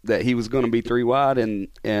he was going to be 3 wide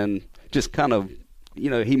and just kind of,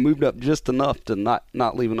 he moved up just enough to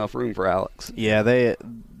not leave enough room for Alex. Yeah, the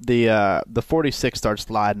 46 started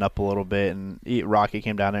sliding up a little bit, and Rocky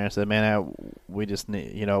came down there and said, "Man, we just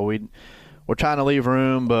need, we're trying to leave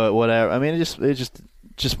room, but whatever." I mean, it's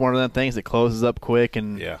just one of them things that closes up quick,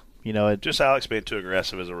 and just Alex being too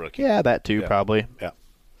aggressive as a rookie. Yeah, that too, probably. Yeah.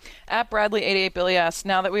 At Bradley88 Billy asks,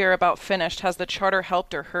 now that we are about finished, has the charter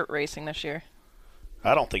helped or hurt racing this year?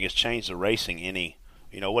 I don't think it's changed the racing any.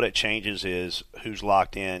 What it changes is who's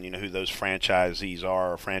locked in, who those franchisees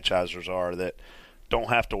are or franchisers are that don't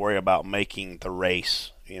have to worry about making the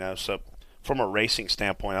race, So from a racing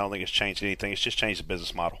standpoint, I don't think it's changed anything. It's just changed the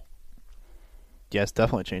business model. Yeah, it's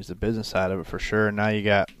definitely changed the business side of it for sure. Now you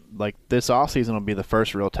got, this offseason will be the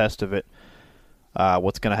first real test of it,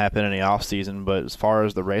 what's going to happen in the offseason. But as far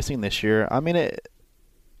as the racing this year, I mean,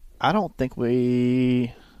 I don't think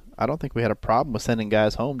we had a problem with sending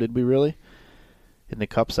guys home, did we really? In the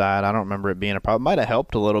Cup side, I don't remember it being a problem. Might have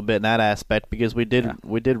helped a little bit in that aspect because we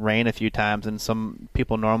did rain a few times, and some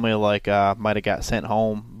people normally might have got sent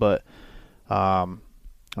home, but I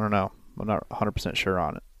don't know. I'm not 100% sure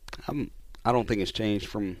on it. I don't think it's changed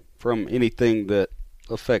from anything that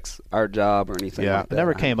affects our job or anything like that. It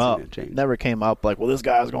never came up. Never came up like, well, this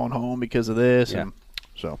guy's going home because of this. Yeah. And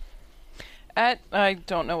so. I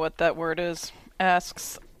don't know what that word is.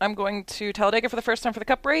 Asks, I'm going to Talladega for the first time for the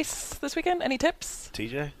Cup race this weekend. Any tips?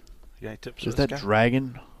 TJ, you got any tips? Is for this that guy?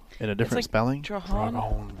 dragon in a different like spelling?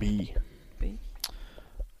 Dragon B. B.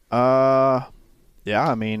 Yeah,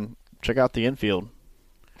 I mean, check out the infield.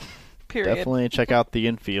 Period. Definitely check out the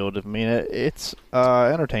infield. I mean, it's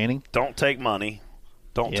entertaining. Don't take money.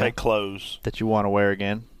 Don't take clothes. That you want to wear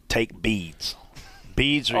again. Take beads.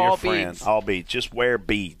 Beads are All your friend. beads. All beads. Just wear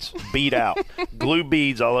beads. Bead out. Glue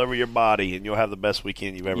beads all over your body, and you'll have the best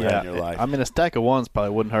weekend you've ever had in your life. I mean, a stack of ones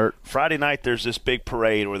probably wouldn't hurt. Friday night, there's this big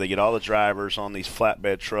parade where they get all the drivers on these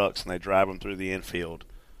flatbed trucks, and they drive them through the infield.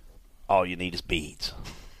 All you need is beads.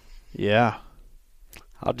 Yeah.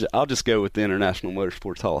 I'll just go with the International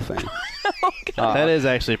Motorsports Hall of Fame. That is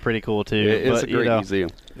actually pretty cool, too. It's a great museum.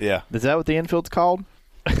 Yeah. Is that what the infield's called?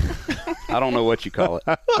 I don't know what you call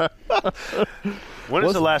it. When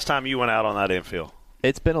is the last time you went out on that infield?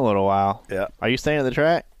 It's been a little while. Yeah. Are you staying at the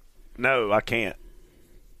track? No, I can't.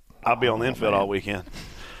 I'll be on the infield all weekend.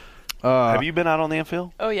 Have you been out on the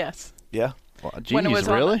infield? Oh, yes. Yeah. Well, geez, When it was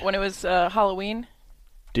really? when it was Halloween.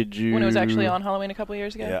 Did you? When it was actually on Halloween a couple of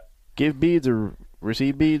years ago. Yeah. Give beads or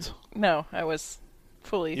receive beads? No, I was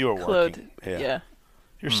fully You were clothed. working. Yeah.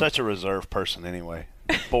 You're such a reserved person anyway.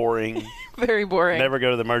 Boring. Very boring. Never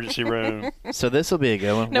go to the emergency room. So this will be a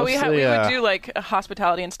good one. No, What's we would do like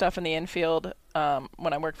hospitality and stuff in the infield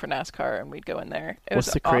when I worked for NASCAR, and we'd go in there.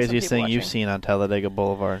 What's the craziest thing you've seen on Talladega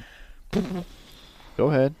Boulevard? Go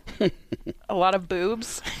ahead. A lot of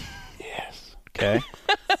boobs. Yes. Okay.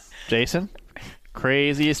 Jason,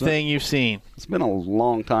 craziest thing you've seen? It's been a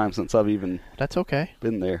long time since I've even That's okay.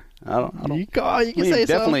 been there. I don't. You can say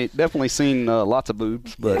definitely seen lots of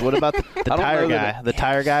boobs, but What about the I don't tire know guy? that The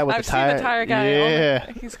tire guy with I've the tire. seen the tire guy.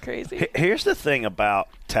 Yeah. He's crazy. Here's the thing about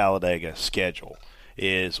Talladega schedule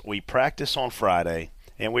is we practice on Friday,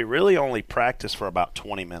 and we really only practice for about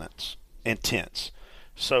 20 minutes, intense.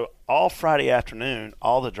 So all Friday afternoon,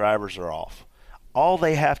 all the drivers are off. All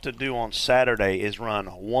they have to do on Saturday is run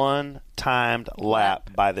one timed lap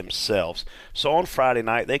by themselves. So on Friday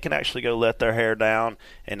night, they can actually go let their hair down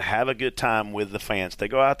and have a good time with the fans. They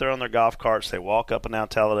go out there on their golf carts. They walk up and down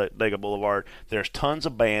Talladega Boulevard. There's tons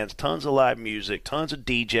of bands, tons of live music, tons of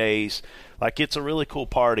DJs. Like, it's a really cool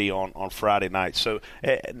party on Friday night. So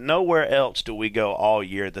nowhere else do we go all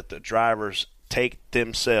year that the drivers take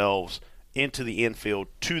themselves into the infield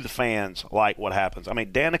to the fans like what happens. I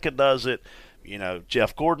mean, Danica does it. You know,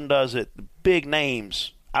 Jeff Gordon does it. The big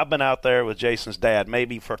names. I've been out there with Jason's dad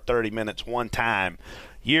maybe for 30 minutes one time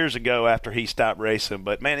years ago after he stopped racing.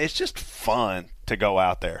 But, man, it's just fun to go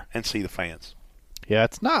out there and see the fans. Yeah,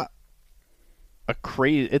 it's not a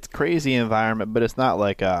crazy environment, but it's not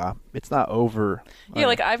like it's not over. Yeah,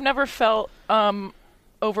 like I've never felt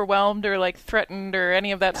overwhelmed or like threatened or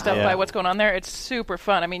any of that stuff by what's going on there. It's super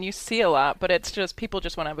fun. I mean, you see a lot, but it's just people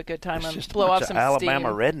just want to have a good time It's and just a blow bunch off of some Alabama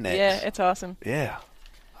steam. rednecks. Yeah, it's awesome. Yeah,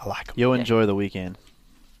 I like them. You'll enjoy the weekend.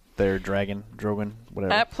 They're Drogan,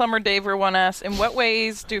 whatever. At Plumber Daver one asks, in what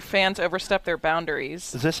ways do fans overstep their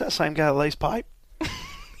boundaries? Is this that same guy that lays pipe?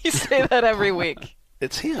 You say that every week.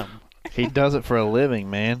 It's him. He does it for a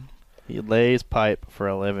living, man. He lays pipe for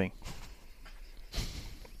a living.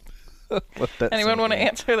 Anyone want to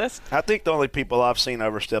answer this? I think the only people I've seen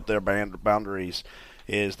overstep their boundaries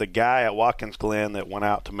is the guy at Watkins Glen that went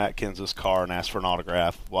out to Matt Kenseth's car and asked for an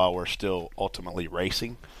autograph while we're still ultimately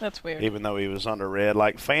racing. That's weird. Even though he was under red.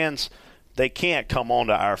 Like, fans, they can't come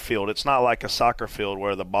onto our field. It's not like a soccer field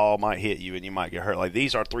where the ball might hit you and you might get hurt. Like,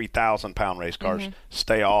 these are 3,000-pound race cars. Mm-hmm.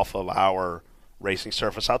 Stay off of our racing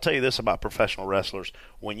surface. I'll tell you this about professional wrestlers.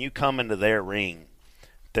 When you come into their ring,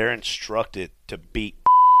 they're instructed to beat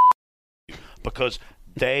because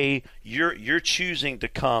you're choosing to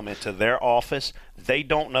come into their office. They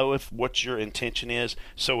don't know what your intention is.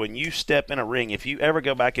 So when you step in a ring, if you ever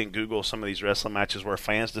go back and Google some of these wrestling matches where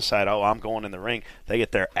fans decide, oh, I'm going in the ring, they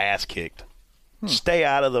get their ass kicked. Stay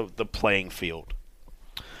out of the playing field.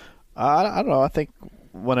 I don't know. I think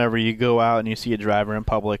whenever you go out and you see a driver in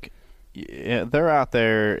public, they're out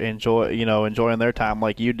there enjoying their time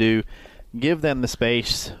like you do. Give them the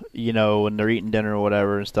space, when they're eating dinner or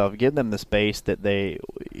whatever and stuff. Give them the space that the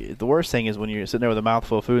worst thing is when you're sitting there with a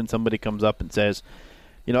mouthful of food and somebody comes up and says,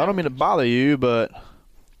 I don't mean to bother you, but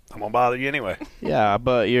I'm going to bother you anyway. Yeah,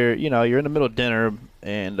 but you're in the middle of dinner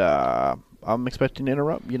and I'm expecting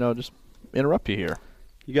to just interrupt you here.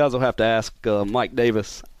 You guys will have to ask Mike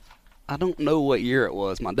Davis. I don't know what year it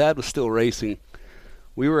was. My dad was still racing.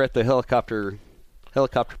 We were at the helicopter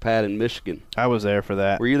helicopter pad in Michigan. I was there for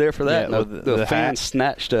that. Were you there for that? Yeah, the fan hat.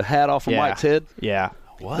 snatched a hat off of Mike's head? Yeah.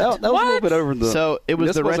 What? That was a little bit over the. So it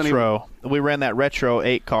was the wasn't retro. We ran that retro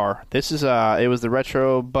 8 car. This is it was the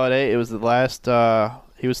retro Bud 8. It was the last.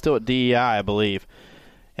 He was still at DEI, I believe,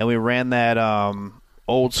 and we ran that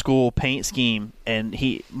old school paint scheme. And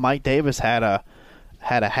Mike Davis had a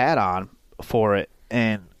hat on for it,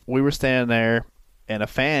 and we were standing there, and a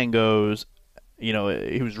fan goes, he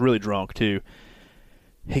was really drunk too.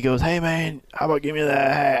 He goes, "Hey, man, how about give me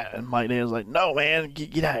that hat?" And Mike Davis was like, "No, man,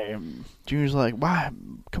 get out of here." Junior's like, "Why?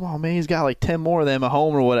 Come on, man. He's got like 10 more of them at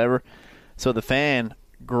home or whatever." So the fan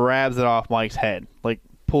grabs it off Mike's head, like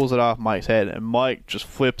pulls it off Mike's head, and Mike just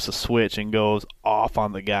flips a switch and goes off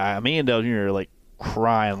on the guy. Me and Dale Jr. are like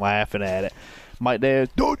crying, laughing at it. Mike Davis,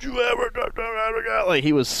 "Don't you ever," like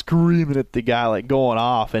he was screaming at the guy, like going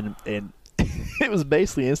off, and it was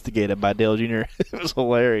basically instigated by Dale Jr. It was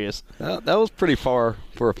hilarious. That was pretty far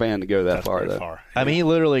for a fan to go that far, though. Far. I mean, he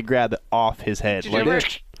literally grabbed it off his head. Did you ever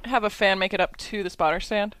have a fan make it up to the spotter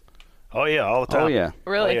stand? Oh, yeah, all the time. Oh, yeah.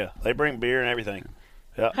 Really? Oh, yeah. They bring beer and everything.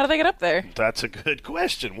 Yeah. How do they get up there? That's a good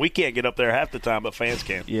question. We can't get up there half the time, but fans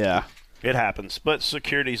can. Yeah. It happens. But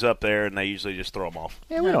security's up there, and they usually just throw them off.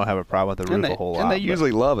 Yeah, we don't have a problem with the roof a whole lot. And they usually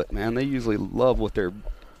love it, man. They usually love what they're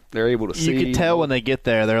able to see. You can tell when they get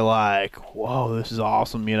there, they're like, "Whoa, this is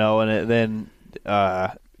awesome," and then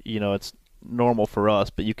it's normal for us,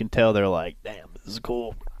 but you can tell they're like, "Damn, this is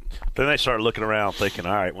cool." Then they start looking around thinking,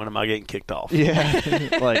 all right, when am I getting kicked off?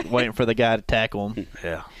 Yeah. Like waiting for the guy to tackle him.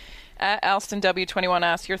 Yeah. Alston W21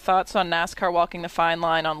 asks, your thoughts on NASCAR walking the fine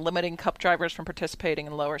line on limiting Cup drivers from participating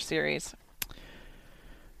in lower series?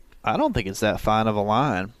 I don't think it's that fine of a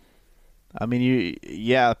line. I mean,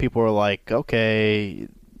 people are like, okay,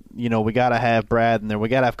 we got to have Brad in there. We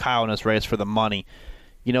got to have Kyle in this race for the money.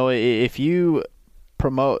 If you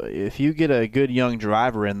get a good young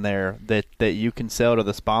driver in there that you can sell to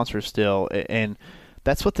the sponsors still, and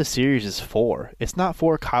that's what the series is for. It's not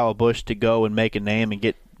for Kyle Busch to go and make a name and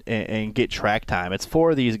get track time. It's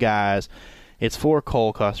for these guys. It's for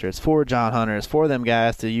Cole Custer. It's for John Hunter. It's for them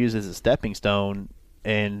guys to use as a stepping stone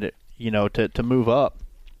and to move up.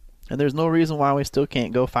 And there's no reason why we still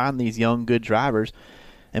can't go find these young good drivers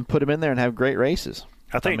and put them in there and have great races.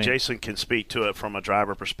 I think Jason can speak to it from a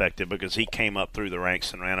driver perspective because he came up through the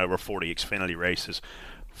ranks and ran over 40 Xfinity races.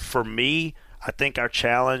 For me, I think our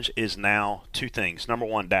challenge is now 2 things. Number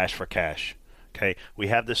 1, Dash for Cash. Okay, we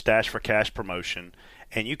have this Dash for Cash promotion,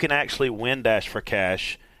 and you can actually win Dash for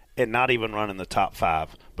Cash and not even run in the top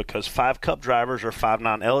 5 because 5 Cup drivers or 5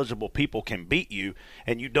 non-eligible people can beat you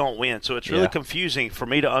and you don't win. So it's really confusing for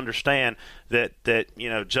me to understand that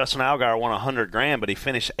Justin Allgaier won $100,000 but he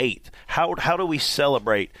finished 8th. How do we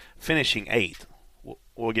celebrate finishing 8th?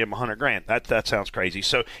 We'll give him $100,000. That sounds crazy.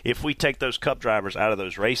 So if we take those Cup drivers out of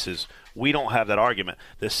those races, we don't have that argument.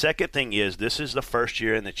 The second thing is this is the first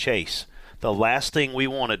year in the chase. The last thing we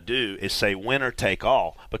want to do is say winner take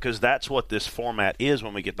all because that's what this format is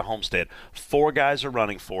when we get to Homestead. 4 guys are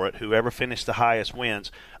running for it. Whoever finished the highest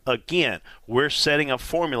wins. Again, we're setting a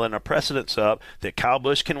formula and a precedence up that Kyle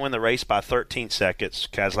Busch can win the race by 13 seconds.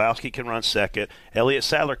 Keselowski can run second. Elliott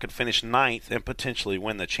Sadler could finish 9th and potentially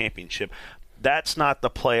win the championship. That's not the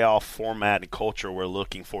playoff format and culture we're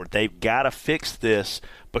looking for. They've got to fix this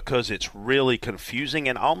because it's really confusing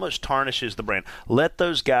and almost tarnishes the brand. Let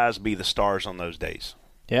those guys be the stars on those days.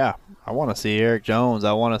 Yeah, I want to see Eric Jones.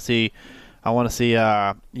 I want to see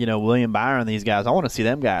William Byron, these guys. I want to see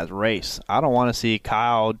them guys race. I don't want to see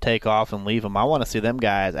Kyle take off and leave them. I want to see them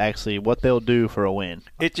guys actually what they'll do for a win.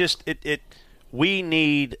 We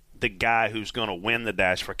need the guy who's going to win the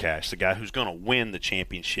Dash for Cash, the guy who's going to win the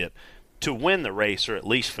championship, to win the race or at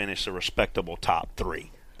least finish a respectable top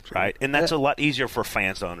 3, right? And that's a lot easier for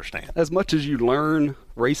fans to understand. As much as you learn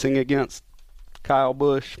racing against Kyle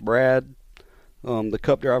Busch, Brad, the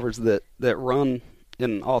Cup drivers that run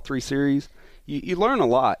in all 3 series, you learn a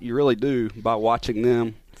lot. You really do by watching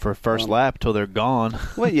them. For first lap till they're gone.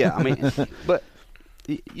 Well, yeah, I mean, but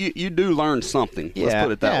you do learn something. Let's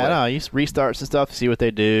put it that way. No, you restarts and stuff, see what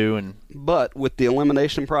they do. But with the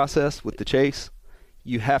elimination process, with the chase,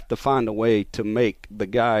 you have to find a way to make the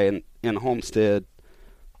guy in Homestead,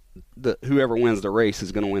 whoever wins the race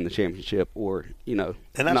is going to win the championship, or and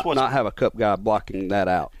that's not have a Cup guy blocking that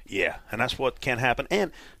out. Yeah, and that's what can happen. And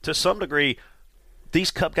to some degree, these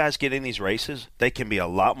Cup guys get in these races, they can be a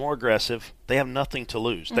lot more aggressive. They have nothing to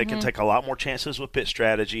lose. Mm-hmm. They can take a lot more chances with pit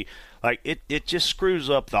strategy. Like it just screws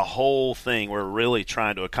up the whole thing we're really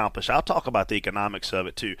trying to accomplish. I'll talk about the economics of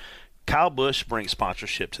it too. Kyle Busch brings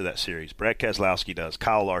sponsorship to that series. Brad Keselowski does.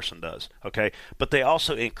 Kyle Larson does. Okay, but they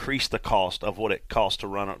also increase the cost of what it costs to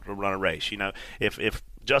run a race. You know, if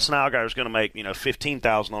Justin Allgaier is going to make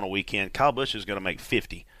 $15,000 on a weekend, Kyle Busch is going to make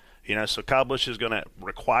 $50,000. You know, so Kyle Busch is going to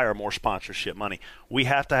require more sponsorship money. We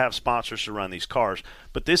have to have sponsors to run these cars.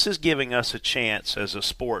 But this is giving us a chance as a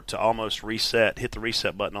sport to almost hit the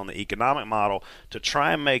reset button on the economic model to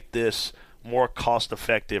try and make this more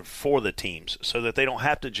cost-effective for the teams so that they don't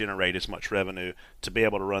have to generate as much revenue to be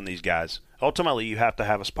able to run these guys. Ultimately, you have to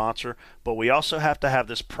have a sponsor, but we also have to have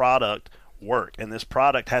this product work, and this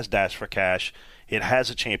product has Dash for Cash. It has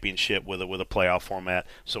a championship with a playoff format.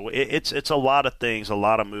 So it's a lot of things, a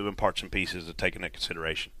lot of moving parts and pieces to take into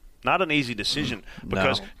consideration. Not an easy decision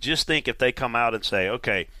because just think if they come out and say,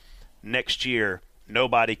 okay, next year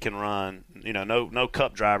nobody can run, no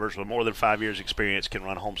Cup drivers with more than 5 years experience can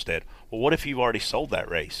run Homestead. Well, what if you've already sold that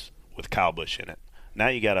race with Kyle Busch in it? Now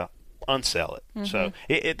you got to unsell it. Mm-hmm. So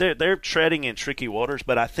they're treading in tricky waters,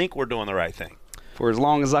 but I think we're doing the right thing. For as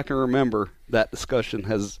long as I can remember, that discussion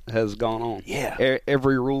has gone on. Yeah.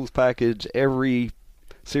 Every rules package, every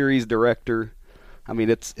series director, I mean,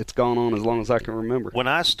 it's gone on as long as I can remember. When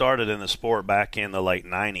I started in the sport back in the late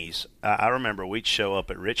 90s, I remember we'd show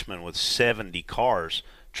up at Richmond with 70 cars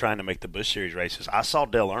trying to make the Busch Series races. I saw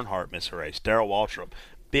Dale Earnhardt miss a race, Darrell Waltrip.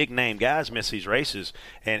 Big-name guys miss these races.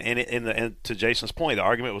 And to Jason's point, the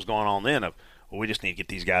argument was going on then of, well, we just need to get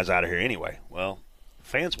these guys out of here anyway. Well,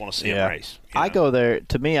 fans want to see them race. I go there.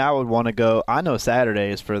 To me, I would want to go. I know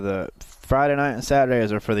Saturdays for the Friday night and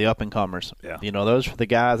Saturdays are for the up-and-comers. Yeah. Those are for the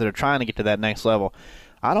guys that are trying to get to that next level.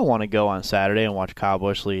 I don't want to go on Saturday and watch Kyle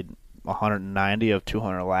Busch lead 190 of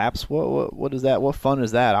 200 laps. What is that? What fun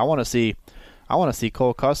is that? I want to see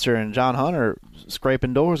Cole Custer and John Hunter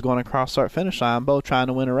scraping doors going across start-finish line, both trying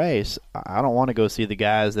to win a race. I don't want to go see the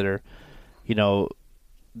guys that are,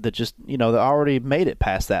 that just that already made it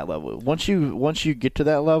past that level. Once you get to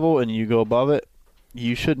that level and you go above it,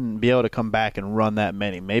 you shouldn't be able to come back and run that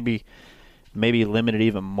many. Maybe limit it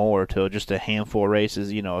even more to just a handful of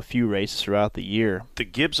races, a few races throughout the year. The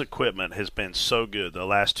Gibbs equipment has been so good the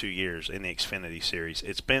last 2 years in the Xfinity Series.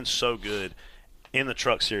 It's been so good in the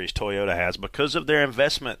Truck Series, Toyota has, because of their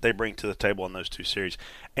investment they bring to the table in those two series.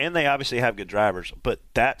 And they obviously have good drivers, but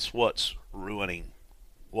that's what's ruining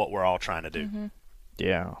what we're all trying to do. Mm-hmm.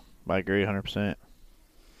 Yeah, I agree 100%.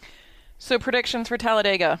 So predictions for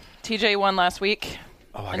Talladega. TJ won last week.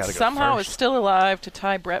 Oh, I and gotta go somehow first. is still alive to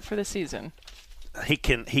tie Brett for the season.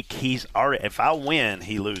 He's already. If I win,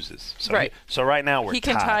 he loses. So right. So right now we're he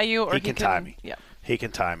can tied. tie you, or he can tie me. Yeah. He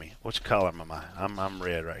can tie me. Which color am I? I'm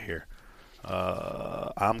red right here.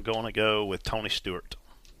 I'm going to go with Tony Stewart.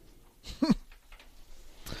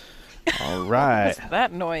 All right. What's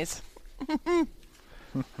that noise?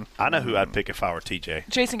 I know who I'd pick if I were TJ.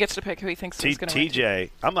 Jason gets to pick who he thinks is going to win. TJ,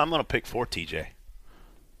 I'm going to pick for TJ.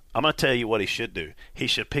 I'm going to tell you what he should do. He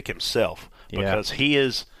should pick himself because he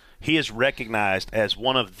is recognized as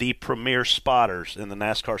one of the premier spotters in the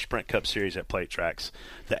NASCAR Sprint Cup Series at Plate Tracks.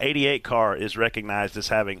 The 88 car is recognized as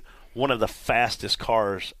having one of the fastest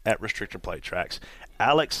cars at restrictor plate tracks.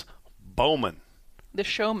 Alex Bowman, the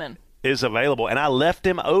showman, is available, and I left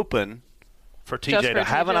him open for TJ to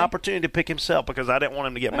have TJ? an opportunity to pick himself because I didn't want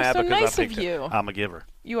him to get mad so because nice I picked of you. him. I'm a giver.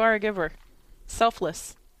 You are a giver.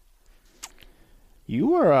 Selfless. You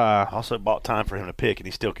were I also bought time for him to pick, and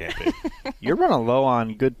he still can't pick. You're running low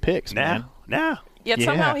on good picks, man. Now. Yet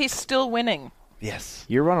somehow he's still winning. Yes.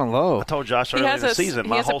 You're running low. I told Josh earlier in the season,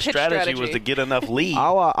 my whole strategy was to get enough lead.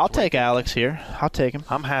 I'll take Alex here. I'll take him.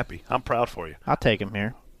 I'm happy. I'm proud for you. I'll take him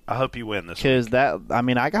here. I hope you win this because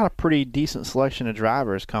I got a pretty decent selection of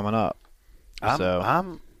drivers coming up.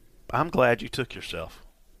 I'm glad you took yourself.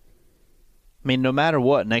 I mean, no matter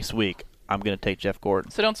what, next week I'm going to take Jeff Gordon.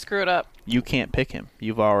 So don't screw it up. You can't pick him.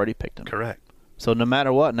 You've already picked him. Correct. So no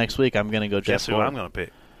matter what, next week I'm going to go Jeff Gordon. Guess who I'm going to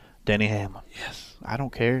pick? Denny Hamlin. Yes. I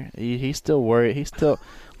don't care. He's still worried. He's still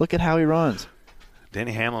look at how he runs.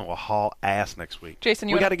 Denny Hamlin will haul ass next week. Jason,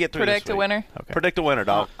 you got to get through predict this a winner? Okay. Predict a winner,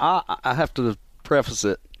 dog. I have to preface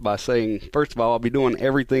it by saying, first of all, I'll be doing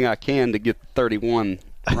everything I can to get 31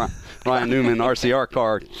 Ryan Newman RCR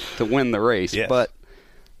car to win the race. Yes. But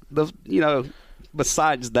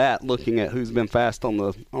besides that, looking at who's been fast on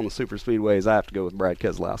the super speedways, I have to go with Brad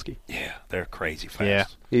Keselowski. Yeah, they're crazy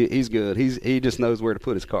fast. Yeah, he's good. He just knows where to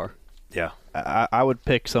put his car. Yeah. I would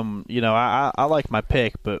pick some. I like my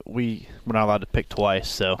pick, but we're not allowed to pick twice.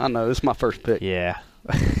 So I know this is my first pick. Yeah.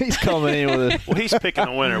 He's coming in with it. Well, he's picking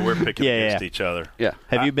a winner. We're picking against each other. Yeah.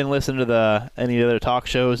 Have you been listening to any other talk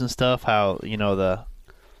shows and stuff? How any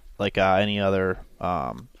other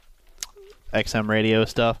XM radio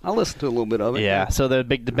stuff. I listen to a little bit of it. Yeah. So the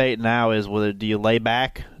big debate now is whether do you lay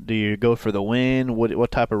back, do you go for the win?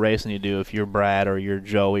 What type of racing do you do if you're Brad or you're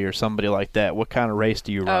Joey or somebody like that? What kind of race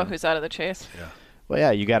do you run? Oh, who's out of the chase? Yeah. Well,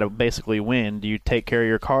 yeah, you got to basically win. Do you take care of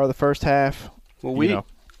your car the first half? Well,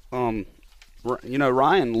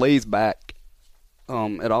 Ryan lays back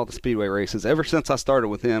at all the speedway races ever since I started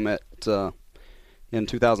with him in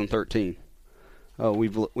 2013.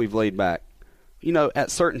 We've laid back. At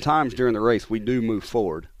certain times during the race, we do move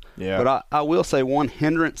forward. Yeah. But I will say one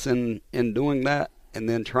hindrance in doing that and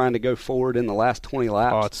then trying to go forward in the last 20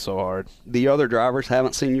 laps. Oh, it's so hard. The other drivers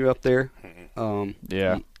haven't seen you up there.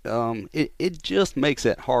 Yeah. It just makes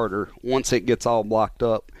it harder once it gets all blocked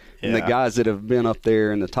up. Yeah. And the guys that have been up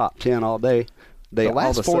there in the top 10 all day, they The last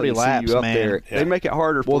all of a 40 sudden laps, see you up man. there. Yeah. They make it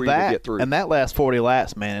harder for you to get through. And that last 40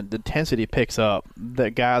 laps, man, the intensity picks up.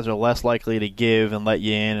 The guys are less likely to give and let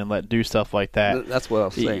you in and let do stuff like that. That's what I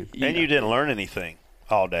was saying. And you didn't learn anything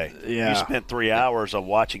all day. Yeah. You spent 3 hours of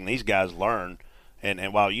watching these guys learn,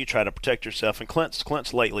 and while you try to protect yourself. And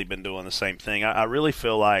Clint's lately been doing the same thing. I really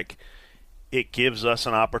feel like it gives us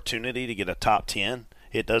an opportunity to get a top 10.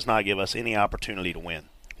 It does not give us any opportunity to win.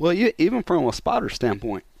 Well, even from a spotter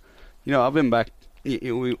standpoint, I've been back.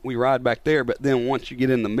 We ride back there, but then once you get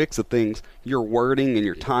in the mix of things, your wording and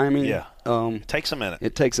your timing, it takes a minute.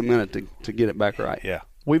 It takes a minute to get it back right. Yeah,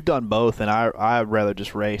 we've done both, and I'd rather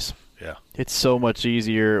just race. Yeah, it's so much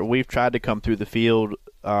easier. We've tried to come through the field,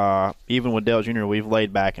 even with Dale Jr. We've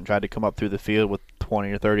laid back and tried to come up through the field with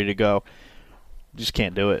 20 or 30 to go. Just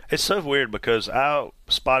can't do it. It's so weird because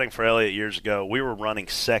spotting for Elliott years ago, we were running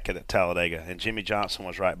second at Talladega, and Jimmy Johnson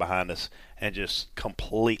was right behind us and just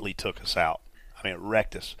completely took us out. I mean, it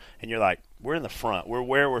wrecked us. And you're like, we're in the front. We're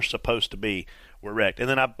where we're supposed to be. We're wrecked. And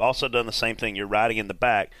then I've also done the same thing. You're riding in the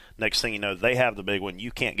back. Next thing you know, they have the big one.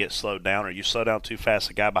 You can't get slowed down, or you slow down too fast.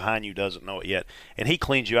 The guy behind you doesn't know it yet. And he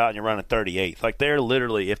cleans you out, and you're running 38th. Like, they're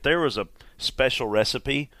literally, if there was a special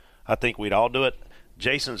recipe, I think we'd all do it.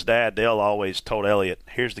 Jason's dad, Dale, always told Elliott,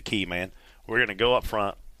 here's the key, man. We're going to go up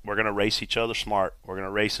front. We're going to race each other smart. We're going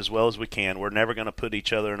to race as well as we can. We're never going to put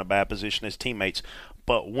each other in a bad position as teammates.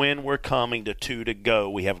 But when we're coming to 2 to go,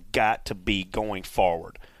 we have got to be going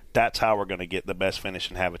forward. That's how we're going to get the best finish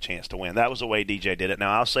and have a chance to win. That was the way DJ did it.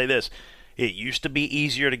 Now, I'll say this. It used to be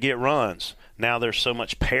easier to get runs. Now there's so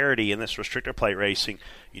much parity in this restrictor plate racing.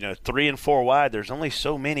 3 and 4 wide, there's only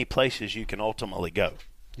so many places you can ultimately go.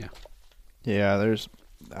 Yeah. Yeah,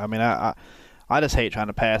 I just hate trying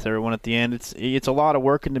to pass everyone at the end. It's a lot of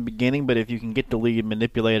work in the beginning, but if you can get the lead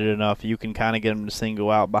manipulated enough, you can kind of get them to single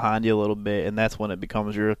out behind you a little bit, and that's when it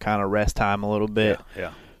becomes your kind of rest time a little bit.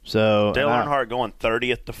 Yeah. So Dale Earnhardt going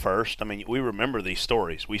 30th to first. I mean, we remember these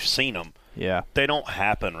stories. We've seen them. Yeah. They don't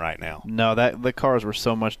happen right now. No, the cars were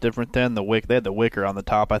so much different then. They had the wicker on the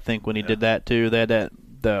top, I think, when he did that too. They had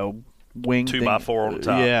the wing 2x4 on the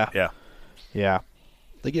top. Yeah.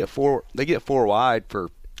 They get four wide for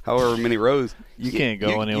however many rows. You can't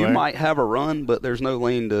go anywhere. You might have a run, but there's no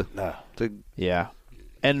lane to yeah.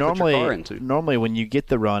 And put your car into. normally when you get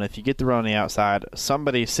the run, if you get the run on the outside,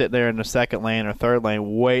 somebody sit there in the second lane or third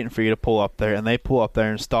lane waiting for you to pull up there, and they pull up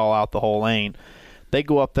there and stall out the whole lane. They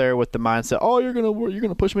go up there with the mindset, oh, you're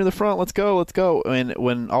gonna push me in the front. Let's go. And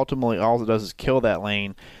when ultimately all it does is kill that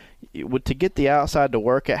lane. To get the outside to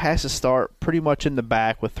work, it has to start pretty much in the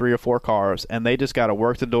back with 3 or 4 cars, and they just got to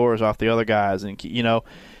work the doors off the other guys. And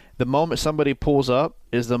the moment somebody pulls up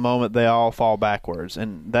is the moment they all fall backwards,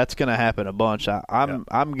 and that's going to happen a bunch. I'm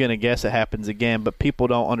going to guess it happens again, but people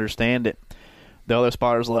don't understand it. The other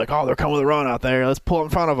spotters are like, oh, they're coming with a run out there. Let's pull in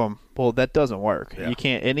front of them. Well, that doesn't work. Yeah. You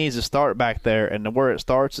can't. It needs to start back there, and where it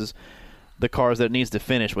starts is the cars that it needs to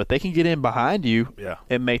finish with. They can get in behind you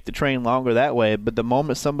and make the train longer that way, but the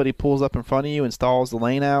moment somebody pulls up in front of you and stalls the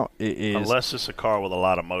lane out, it is... Unless it's a car with a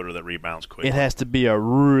lot of motor that rebounds quickly. It has to be a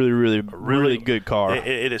really good car.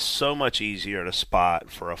 It is so much easier to spot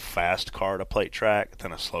for a fast car to plate track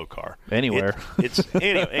than a slow car. Anywhere.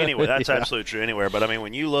 Anyway, that's absolutely true anywhere. But, I mean,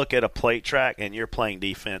 when you look at a plate track and you're playing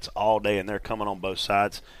defense all day and they're coming on both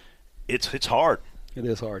sides, it's hard. It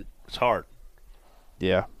is hard. It's hard.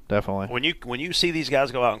 Yeah. Definitely. When you see these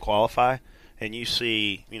guys go out and qualify, and you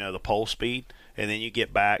see the pole speed, and then you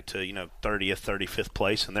get back to 30th, 35th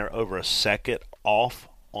place, and they're over a second off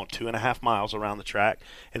on 2.5 miles around the track,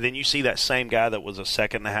 and then you see that same guy that was a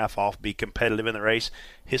second and a half off be competitive in the race,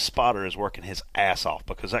 his spotter is working his ass off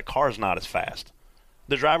because that car is not as fast.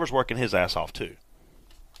 The driver's working his ass off too.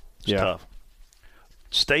 It's tough.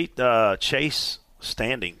 State chase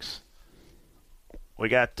standings. We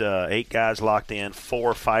got 8 guys locked in,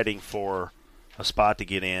 4 fighting for a spot to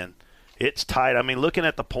get in. It's tight. I mean, looking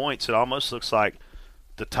at the points, it almost looks like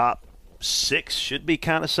the top 6 should be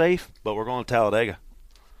kind of safe, but we're going to Talladega.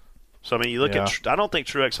 So, I mean, you look at – I don't think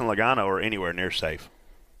Truex and Logano are anywhere near safe.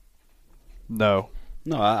 No.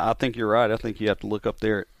 No, I think you're right. I think you have to look up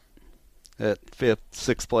there at 5th,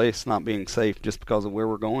 6th place not being safe just because of where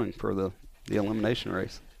we're going for the elimination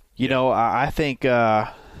race. You know, I think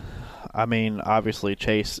obviously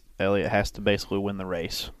Chase Elliott has to basically win the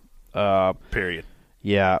race. Period.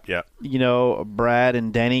 Yeah. Yeah. You know, Brad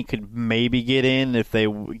and Denny could maybe get in if they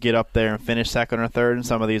get up there and finish second or third, and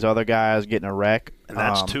some of these other guys getting a wreck. And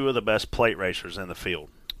that's 2 of the best plate racers in the field.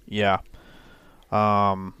 Yeah.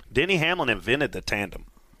 Denny Hamlin invented the tandem.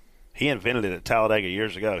 He invented it at Talladega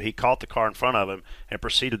years ago. He caught the car in front of him and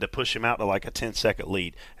proceeded to push him out to like a 10-second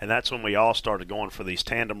lead. And that's when we all started going for these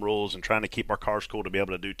tandem rules and trying to keep our cars cool to be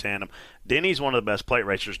able to do tandem. Denny's one of the best plate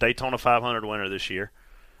racers. Daytona 500 winner this year.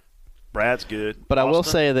 Brad's good. But Austin? I will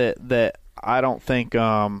say that I don't think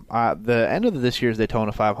the end of this year's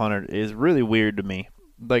Daytona 500 is really weird to me.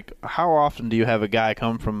 Like, how often do you have a guy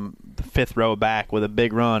come from the 5th row back with a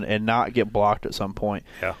big run and not get blocked at some point?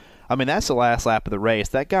 Yeah. I mean, that's the last lap of the race.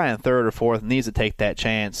 That guy in 3rd or 4th needs to take that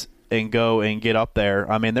chance and go and get up there.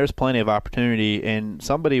 I mean, there's plenty of opportunity, and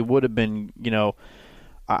somebody would have been, you know,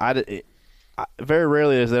 very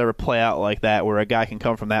rarely does it ever play out like that where a guy can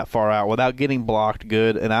come from that far out without getting blocked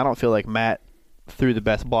good, and I don't feel like Matt threw the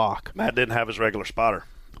best block. Matt didn't have his regular spotter.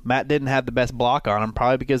 Matt didn't have the best block on him,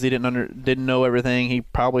 probably because he didn't know everything. He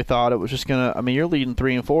probably thought it was just going to – I mean, you're leading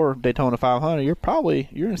 3 and 4 Daytona 500.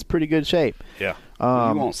 You're in pretty good shape. Yeah.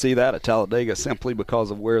 You won't see that at Talladega simply because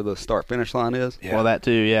of where the start-finish line is. Yeah. Well, that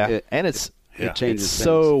too, yeah. It changes it's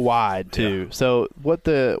so wide too. Yeah. So what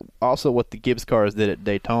the Gibbs cars did at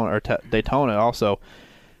Daytona Daytona also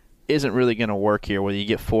isn't really going to work here. Where you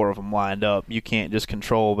get 4 of them lined up, you can't just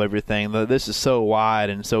control everything. This is so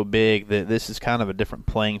wide and so big that this is kind of a different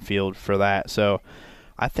playing field for that. So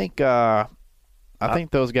I think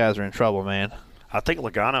those guys are in trouble, man. I think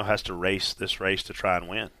Logano has to race this race to try and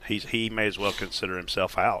win. He may as well consider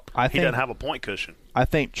himself out. He doesn't have a point cushion. I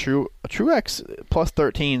think Truex plus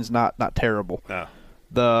 13 is not terrible. No.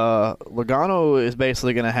 The Logano is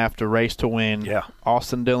basically going to have to race to win. Yeah.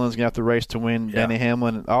 Austin Dillon's going to have to race to win. Yeah. Denny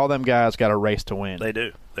Hamlin, all them guys got to race to win. They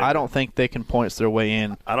do. I don't think they can points their way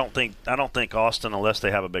in. I don't think Austin, unless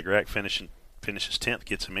they have a big wreck, finishes 10th,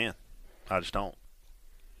 gets him in. I just don't.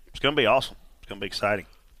 It's going to be awesome. It's going to be exciting.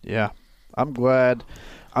 Yeah. I'm glad.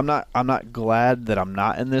 I'm not glad that I'm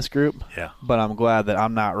not in this group. Yeah. But I'm glad that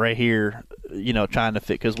I'm not right here, you know, trying to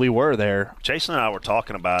fit, because we were there. Jason and I were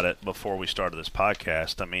talking about it before we started this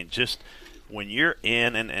podcast. I mean, just when you're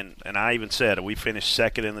in, and I even said we finished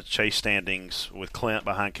second in the Chase standings with Clint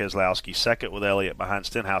behind Keselowski, second with Elliott behind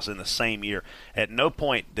Stenhouse in the same year. At no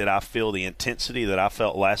point did I feel the intensity that I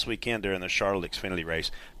felt last weekend during the Charlotte Xfinity race.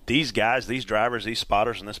 These guys, these drivers, these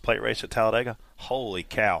spotters in this plate race at Talladega, holy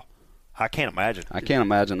cow. I can't imagine. I can't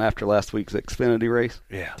imagine after last week's Xfinity race.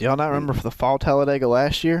 Yeah. Do y'all not remember for the fall Talladega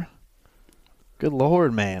last year? Good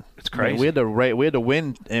Lord, man. It's crazy. I mean, we had to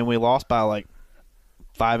win, and we lost by like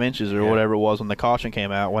 5 inches or whatever it was when the caution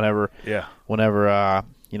came out, whenever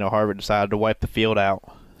Harvick decided to wipe the field out.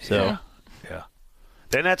 So yeah.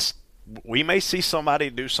 Then we may see somebody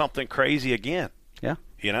do something crazy again. Yeah.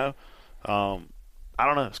 You know? I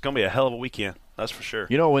don't know. It's going to be a hell of a weekend. That's for sure.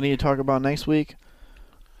 You know what we need to talk about next week?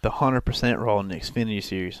 The 100% roll in the Xfinity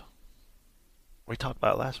Series. We talked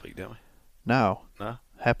about it last week, didn't we? No.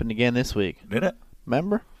 Happened again this week. Did it?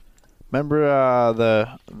 Remember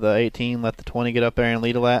the 18 let the 20 get up there and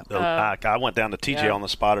lead a lap? I went down to TJ on the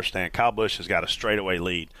spotter stand. Kyle Busch has got a straightaway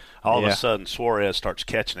lead. All of a sudden, Suarez starts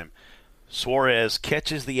catching him. Suarez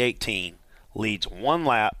catches the 18, leads 1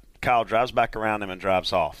 lap. Kyle drives back around him and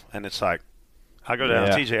drives off. And it's like, I go down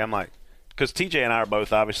to TJ. I'm like, because TJ and I are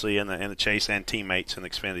both obviously in the Chase and teammates in the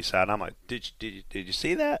Xfinity side. And I'm like, did you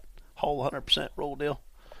see that whole 100% rule deal?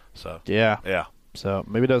 So yeah. So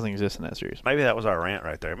maybe it doesn't exist in that series. Maybe that was our rant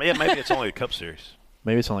right there. Maybe it's only a Cup Series.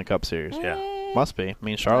 Maybe it's only Cup Series. Yeah, must be. I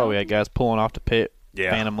mean, Charlotte, we had guys pulling off the pit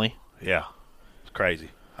randomly. Yeah, it's crazy.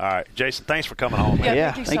 All right, Jason, thanks for coming on, man.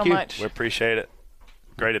 Yeah, thank you so much. We appreciate it.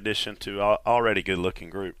 Great addition to already good-looking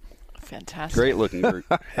group. Fantastic. Great-looking group.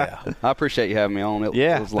 Yeah. I appreciate you having me on. It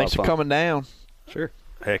was a lot thanks of fun. for coming down. Sure.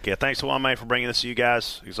 Heck yeah. Thanks to One Man for bringing this to you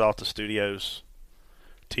guys. Exalta Studios.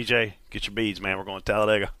 TJ, get your beads, man. We're going to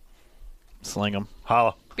Talladega. Sling them.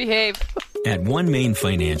 Holla. Behave. At One Main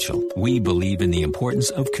Financial, we believe in the importance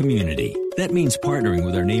of community. That means partnering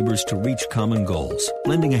with our neighbors to reach common goals,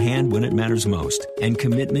 lending a hand when it matters most, and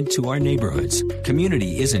commitment to our neighborhoods.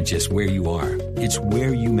 Community isn't just where you are, it's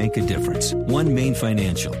where you make a difference. One Main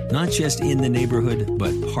Financial, not just in the neighborhood,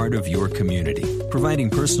 but part of your community. Providing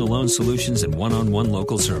personal loan solutions and one-on-one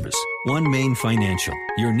local service. One Main Financial,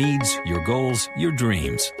 your needs, your goals, your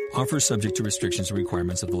dreams. Offer subject to restrictions and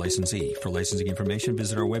requirements of the licensee. For licensing information,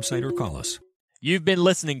 visit our website or call us. You've been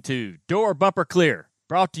listening to Door Bumper Clear,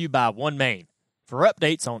 brought to you by One Main. For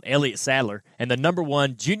updates on Elliott Sadler and the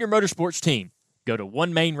 #1 junior motorsports team, go to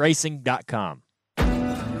onemainracing.com.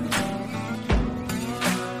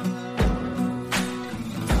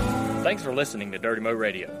 Thanks for listening to Dirty Mo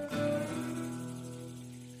Radio.